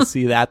won't want to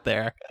see that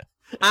there.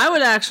 I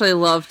would actually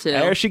love to.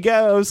 There she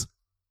goes.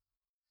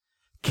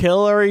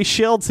 Hillary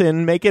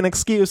Shilton making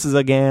excuses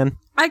again.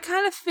 I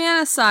kind of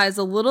fantasize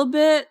a little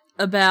bit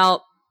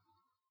about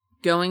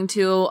going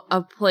to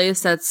a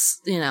place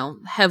that's,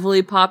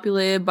 heavily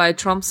populated by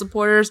Trump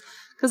supporters,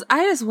 because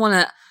I just want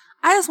to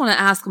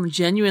ask them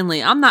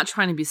genuinely. I'm not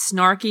trying to be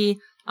snarky.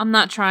 I'm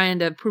not trying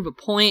to prove a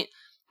point.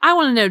 I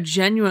want to know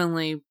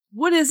genuinely,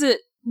 what is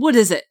it? What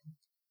is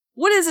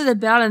it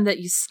about him that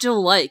you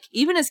still like?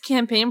 Even his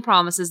campaign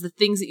promises, the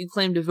things that you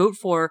claim to vote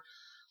for,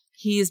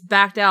 he's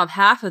backed out of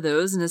half of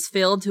those and has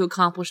failed to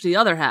accomplish the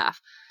other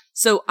half.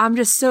 So I'm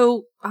just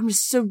so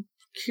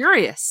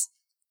curious.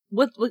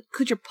 What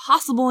could your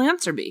possible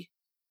answer be?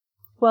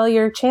 Well,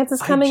 your chance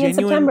is coming in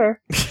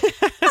September.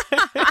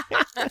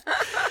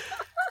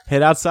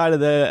 Head outside of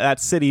that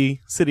city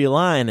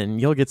line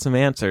and you'll get some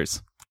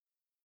answers.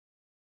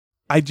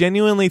 I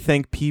genuinely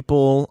think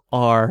people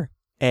are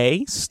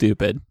A,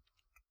 stupid,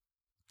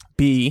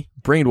 B,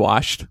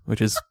 brainwashed,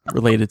 which is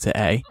related to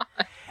A,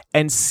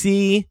 and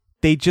C,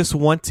 they just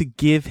want to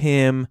give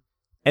him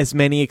as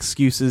many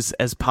excuses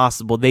as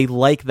possible. They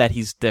like that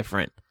he's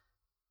different.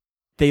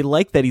 They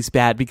like that he's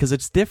bad because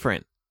it's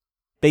different.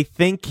 They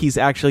think he's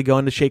actually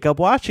going to shake up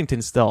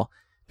Washington still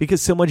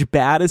because so much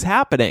bad is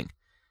happening.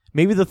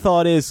 Maybe the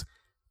thought is,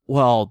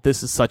 well,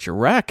 this is such a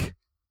wreck.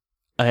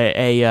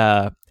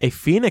 A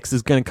phoenix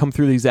is going to come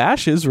through these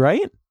ashes,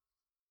 right?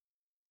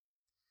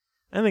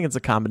 I think it's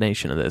a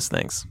combination of those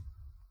things.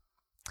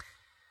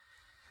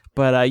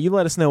 But you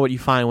let us know what you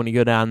find when you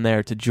go down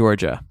there to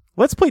Georgia.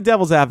 Let's play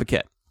devil's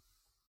advocate.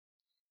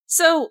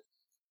 So,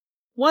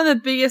 one of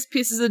the biggest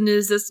pieces of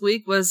news this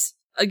week was,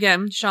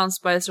 again, Sean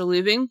Spicer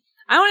leaving.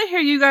 I want to hear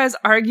you guys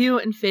argue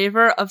in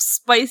favor of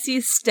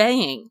Spicy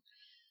staying.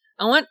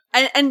 I want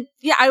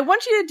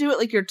you to do it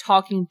like you're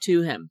talking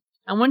to him.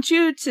 I want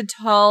you to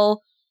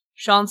tell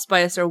Sean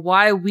Spicer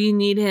why we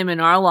need him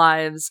in our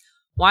lives,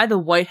 why the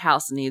White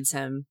House needs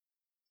him.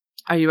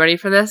 Are you ready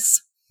for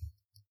this?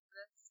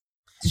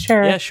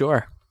 Sure. Yeah,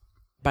 sure.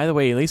 By the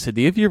way, Lisa,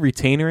 do you have your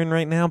retainer in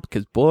right now?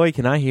 Because boy,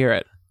 can I hear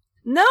it.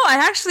 No,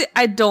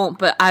 I don't,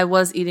 but I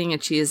was eating a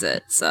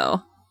Cheez-It,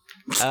 so.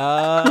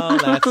 Oh,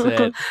 that's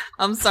it.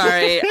 I'm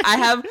sorry. I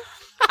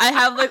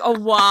have like a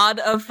wad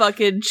of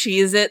fucking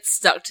Cheez-It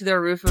stuck to the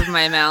roof of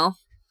my mouth.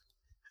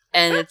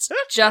 And it's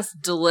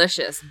just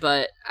delicious,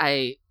 but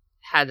I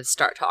had to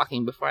start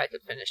talking before I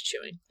could finish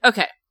chewing.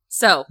 Okay,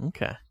 so.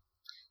 Okay.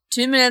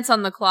 2 minutes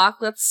on the clock.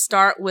 Let's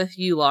start with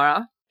you,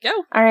 Laura. Go.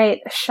 All right,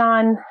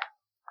 Sean,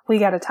 we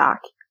gotta talk.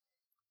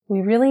 We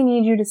really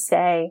need you to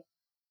stay,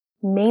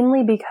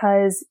 mainly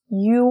because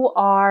you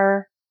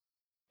are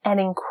an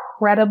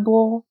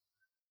incredible,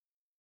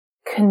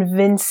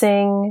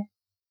 convincing,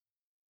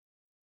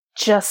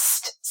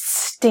 just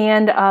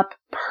stand-up,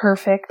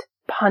 perfect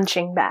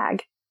punching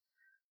bag.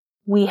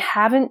 We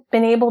haven't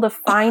been able to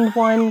find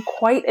one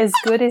quite as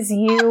good as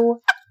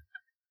you.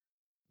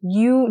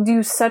 You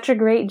do such a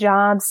great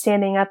job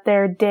standing up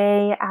there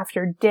day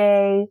after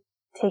day,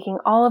 taking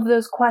all of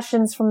those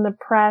questions from the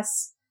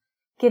press,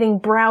 getting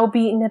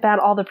browbeaten about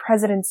all the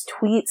president's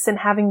tweets and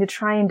having to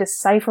try and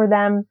decipher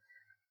them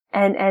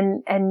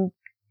and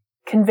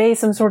convey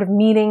some sort of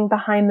meaning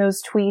behind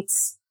those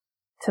tweets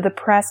to the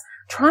press,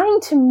 trying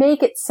to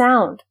make it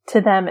sound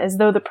to them as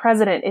though the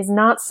president is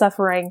not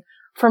suffering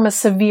from a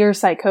severe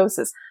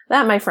psychosis.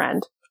 That, my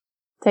friend,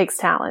 takes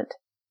talent.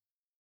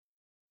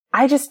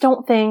 I just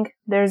don't think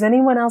there's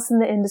anyone else in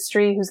the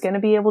industry who's going to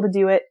be able to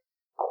do it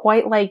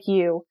quite like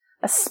you,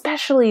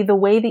 especially the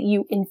way that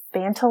you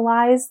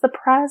infantilize the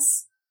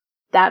press.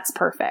 That's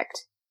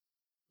perfect.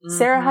 Mm-hmm.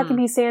 Sarah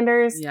Huckabee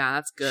Sanders. Yeah,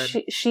 that's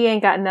good. She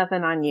ain't got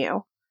nothing on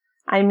you.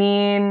 I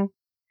mean,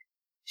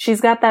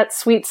 she's got that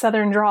sweet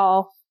southern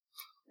drawl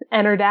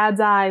and her dad's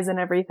eyes and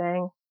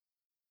everything.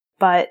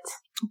 But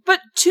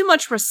too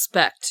much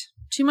respect.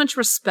 Too much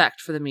respect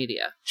for the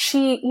media.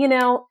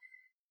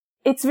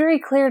 It's very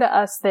clear to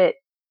us that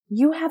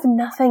you have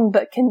nothing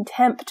but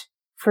contempt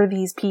for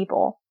these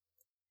people.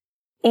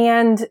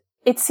 And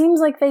it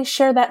seems like they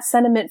share that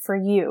sentiment for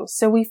you.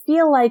 So we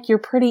feel like you're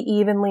pretty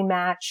evenly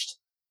matched.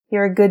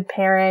 You're a good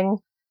pairing.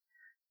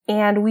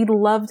 And we'd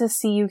love to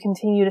see you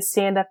continue to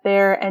stand up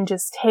there and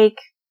just take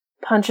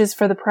punches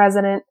for the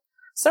president.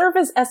 Serve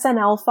as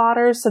SNL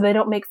fodder so they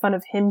don't make fun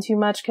of him too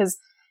much, because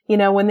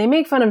when they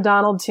make fun of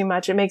Donald too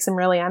much, it makes him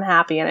really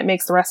unhappy and it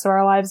makes the rest of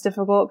our lives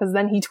difficult, because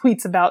then he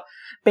tweets about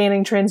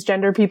banning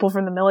transgender people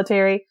from the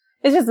military.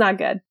 It's just not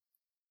good.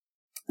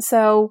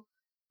 So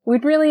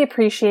we'd really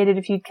appreciate it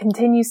if you'd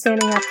continue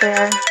standing up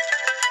there,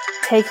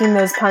 taking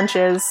those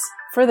punches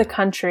for the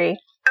country,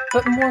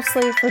 but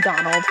mostly for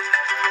Donald.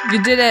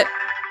 You did it.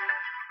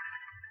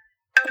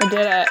 I did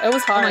it. It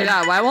was hard. Oh my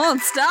God, I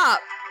won't stop.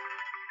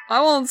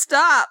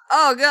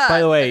 Oh God. By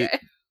the way, okay.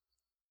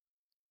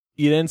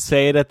 You didn't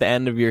say it at the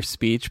end of your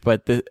speech,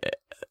 but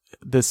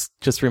this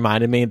just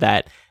reminded me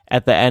that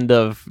at the end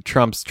of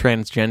Trump's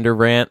transgender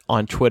rant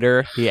on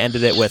Twitter, he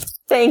ended it with,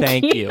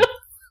 Thank you.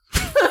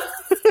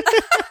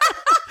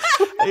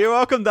 You're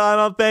welcome,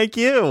 Donald. Thank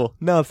you.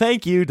 No,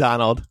 thank you,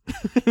 Donald.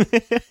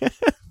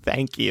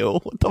 Thank you.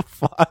 What the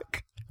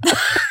fuck?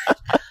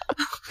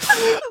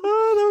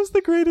 Oh, that was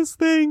the greatest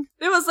thing.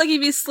 It was like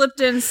if he slipped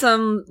in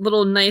some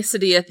little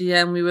nicety at the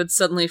end, we would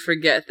suddenly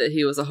forget that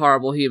he was a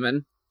horrible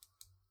human.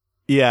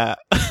 Yeah.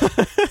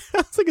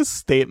 It's like a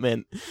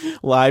statement,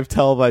 live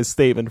televised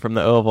statement from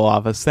the Oval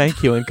Office.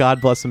 Thank you, and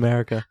God bless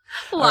America.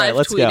 Live All right,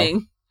 let's tweeting.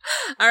 go.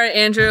 All right,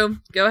 Andrew,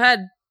 go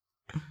ahead.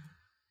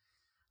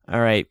 All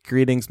right.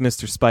 Greetings,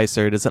 Mr.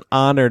 Spicer. It is an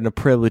honor and a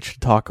privilege to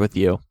talk with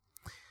you.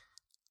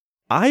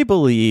 I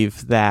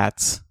believe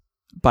that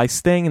by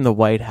staying in the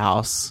White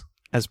House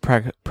as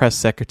press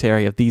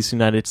secretary of these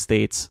United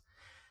States,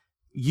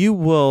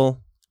 your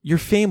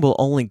fame will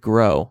only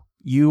grow.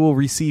 You will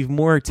receive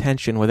more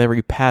attention with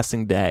every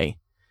passing day.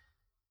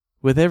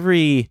 With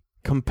every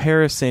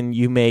comparison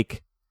you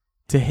make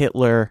to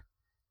Hitler,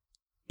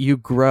 you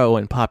grow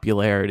in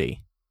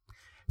popularity.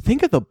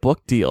 Think of the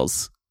book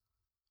deals.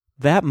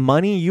 That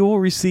money you will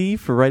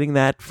receive for writing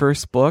that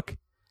first book,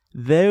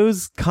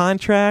 those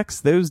contracts,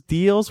 those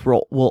deals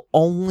will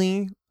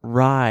only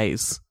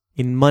rise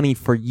in money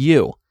for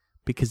you,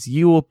 because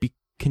you will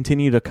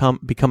continue to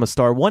become a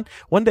star. One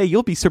day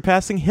you'll be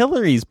surpassing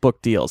Hillary's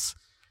book deals.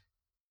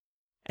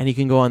 And you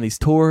can go on these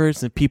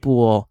tours and people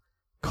will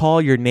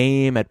call your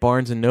name at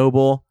Barnes &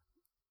 Noble.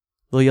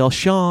 They'll yell,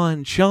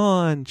 Sean,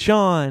 Sean,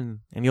 Sean.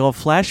 And you'll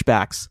have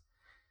flashbacks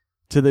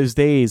to those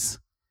days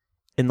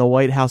in the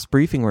White House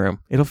briefing room.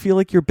 It'll feel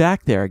like you're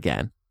back there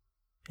again.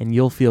 And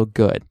you'll feel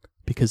good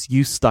because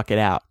you stuck it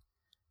out.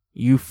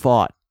 You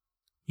fought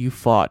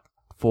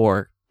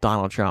for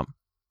Donald Trump.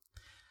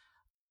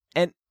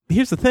 And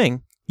here's the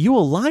thing. You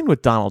align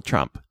with Donald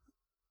Trump.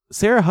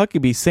 Sarah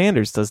Huckabee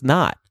Sanders does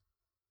not.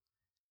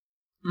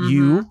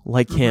 You,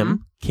 like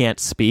him, can't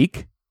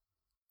speak.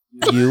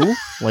 You,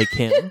 like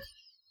him,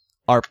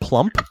 are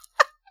plump.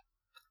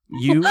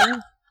 You,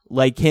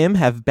 like him,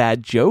 have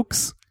bad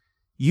jokes.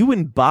 You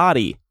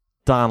embody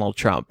Donald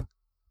Trump.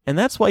 And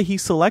that's why he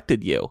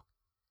selected you.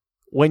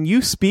 When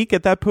you speak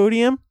at that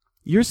podium,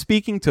 you're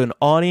speaking to an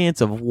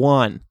audience of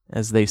one,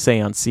 as they say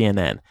on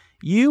CNN.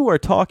 You are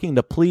talking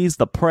to please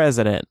the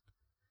president.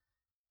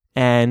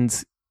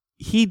 And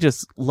he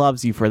just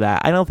loves you for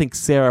that. I don't think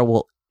Sarah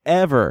will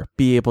ever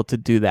be able to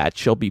do that.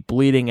 She'll be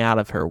bleeding out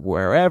of her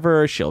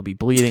wherever. She'll be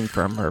bleeding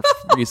from her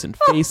recent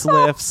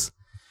facelifts.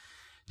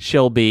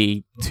 She'll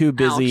be too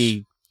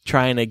busy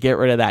trying to get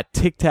rid of that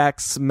Tic Tac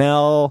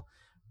smell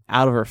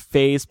out of her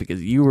face because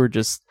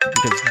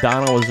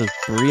Donald was just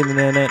breathing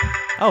in it.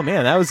 Oh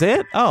man, that was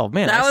it? Oh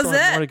man, that was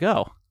it. More to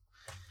go.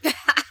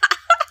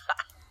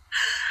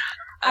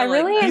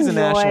 He's a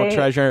national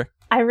treasure.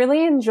 I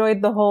really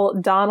enjoyed the whole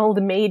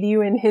Donald made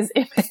you in his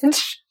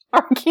image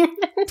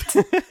argument.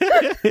 I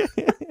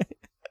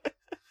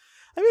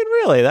mean,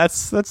 really,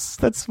 that's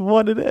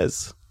what it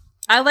is.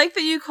 I like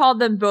that you called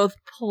them both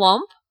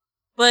plump.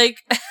 Like,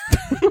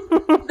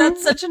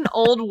 that's such an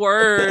old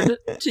word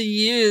to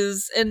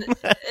use in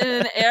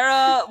an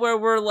era where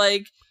we're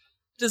like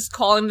just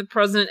calling the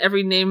president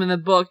every name in the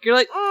book. You're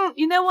like,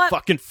 you know what?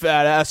 Fucking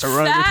fat ass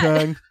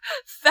orangutan.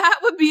 That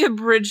would be a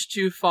bridge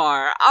too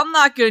far. I'm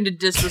not going to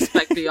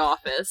disrespect the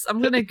office. I'm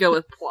going to go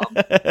with plump.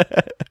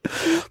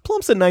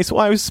 Plump's a nice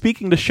one. I was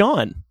speaking to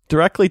Sean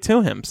directly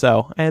to him,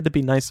 so I had to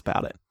be nice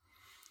about it.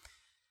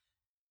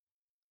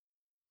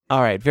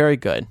 All right, very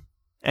good.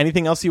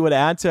 Anything else you would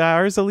add to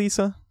ours,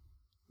 Elisa?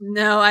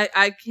 No,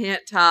 I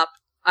can't top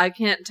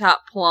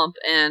plump,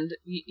 and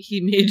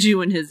he made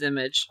you in his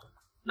image.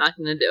 Not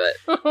gonna do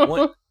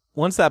it.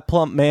 Once that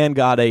plump man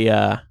got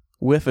a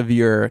whiff of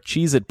your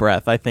Cheez-It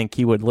breath, I think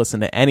he would listen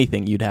to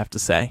anything you'd have to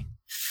say.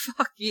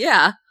 Fuck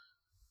yeah.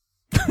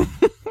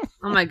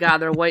 Oh my god,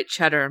 they're white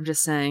cheddar, I'm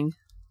just saying.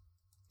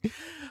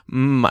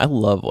 I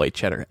love white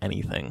cheddar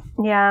anything.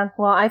 Yeah,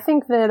 well, I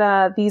think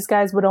that these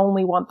guys would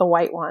only want the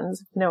white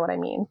ones, if you know what I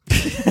mean.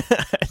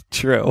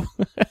 True.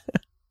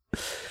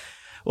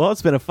 Well,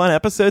 it's been a fun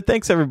episode.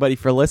 Thanks, everybody,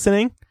 for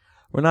listening.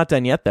 We're not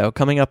done yet, though.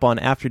 Coming up on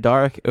After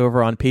Dark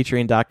over on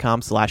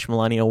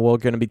patreon.com/millennial, we're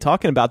going to be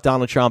talking about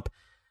Donald Trump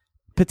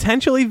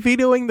potentially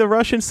vetoing the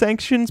Russian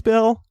sanctions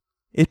bill.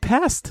 It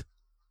passed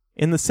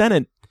in the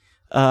Senate,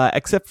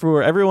 except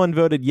for everyone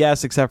voted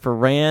yes, except for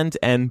Rand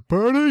and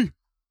Bernie.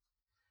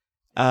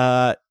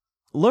 Laura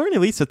and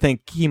Elisa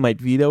think he might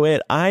veto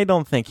it. I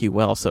don't think he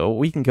will, so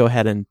we can go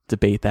ahead and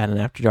debate that in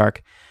After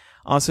Dark.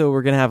 Also,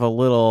 we're going to have a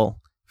little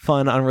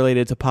fun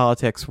unrelated to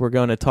politics. We're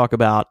going to talk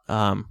about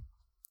certain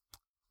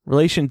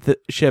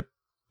relationship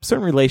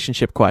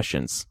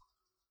questions.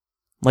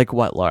 Like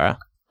what, Laura?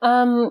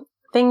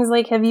 Things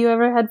like, have you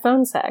ever had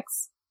phone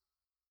sex?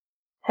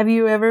 Have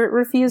you ever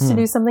refused to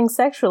do something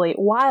sexually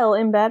while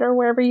in bed or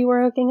wherever you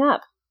were hooking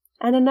up?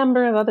 And a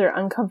number of other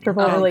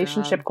uncomfortable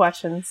relationship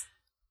questions.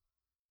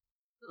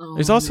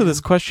 There's also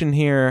this question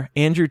here.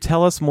 Andrew,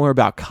 tell us more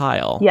about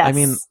Kyle. Yes. I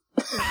mean,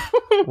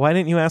 why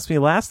didn't you ask me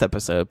last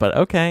episode? But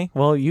okay,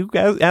 well, you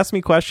guys ask me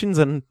questions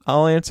and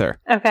I'll answer.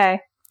 Okay.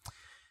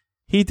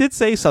 He did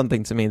say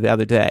something to me the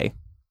other day.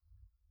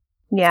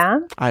 Yeah?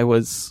 I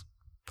was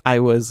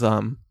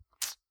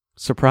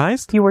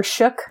surprised. You were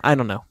shook? I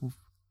don't know.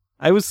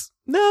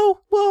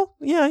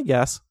 Yeah, I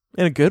guess.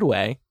 In a good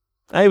way.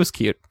 It was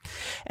cute.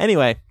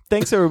 Anyway,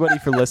 thanks everybody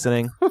for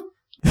listening.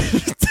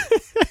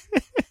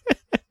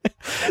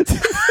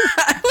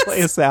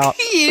 Play us out.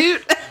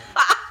 Cute.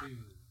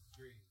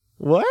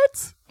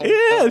 What?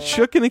 Yeah,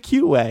 shook in a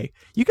cute way.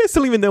 You guys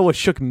don't even know what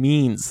shook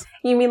means.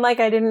 You mean like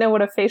I didn't know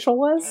what a facial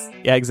was?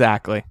 Yeah,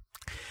 exactly.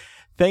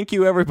 Thank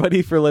you,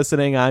 everybody, for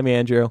listening. I'm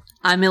Andrew.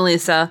 I'm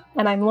Elisa.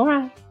 And I'm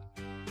Laura.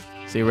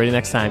 See you ready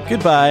next time.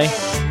 Goodbye.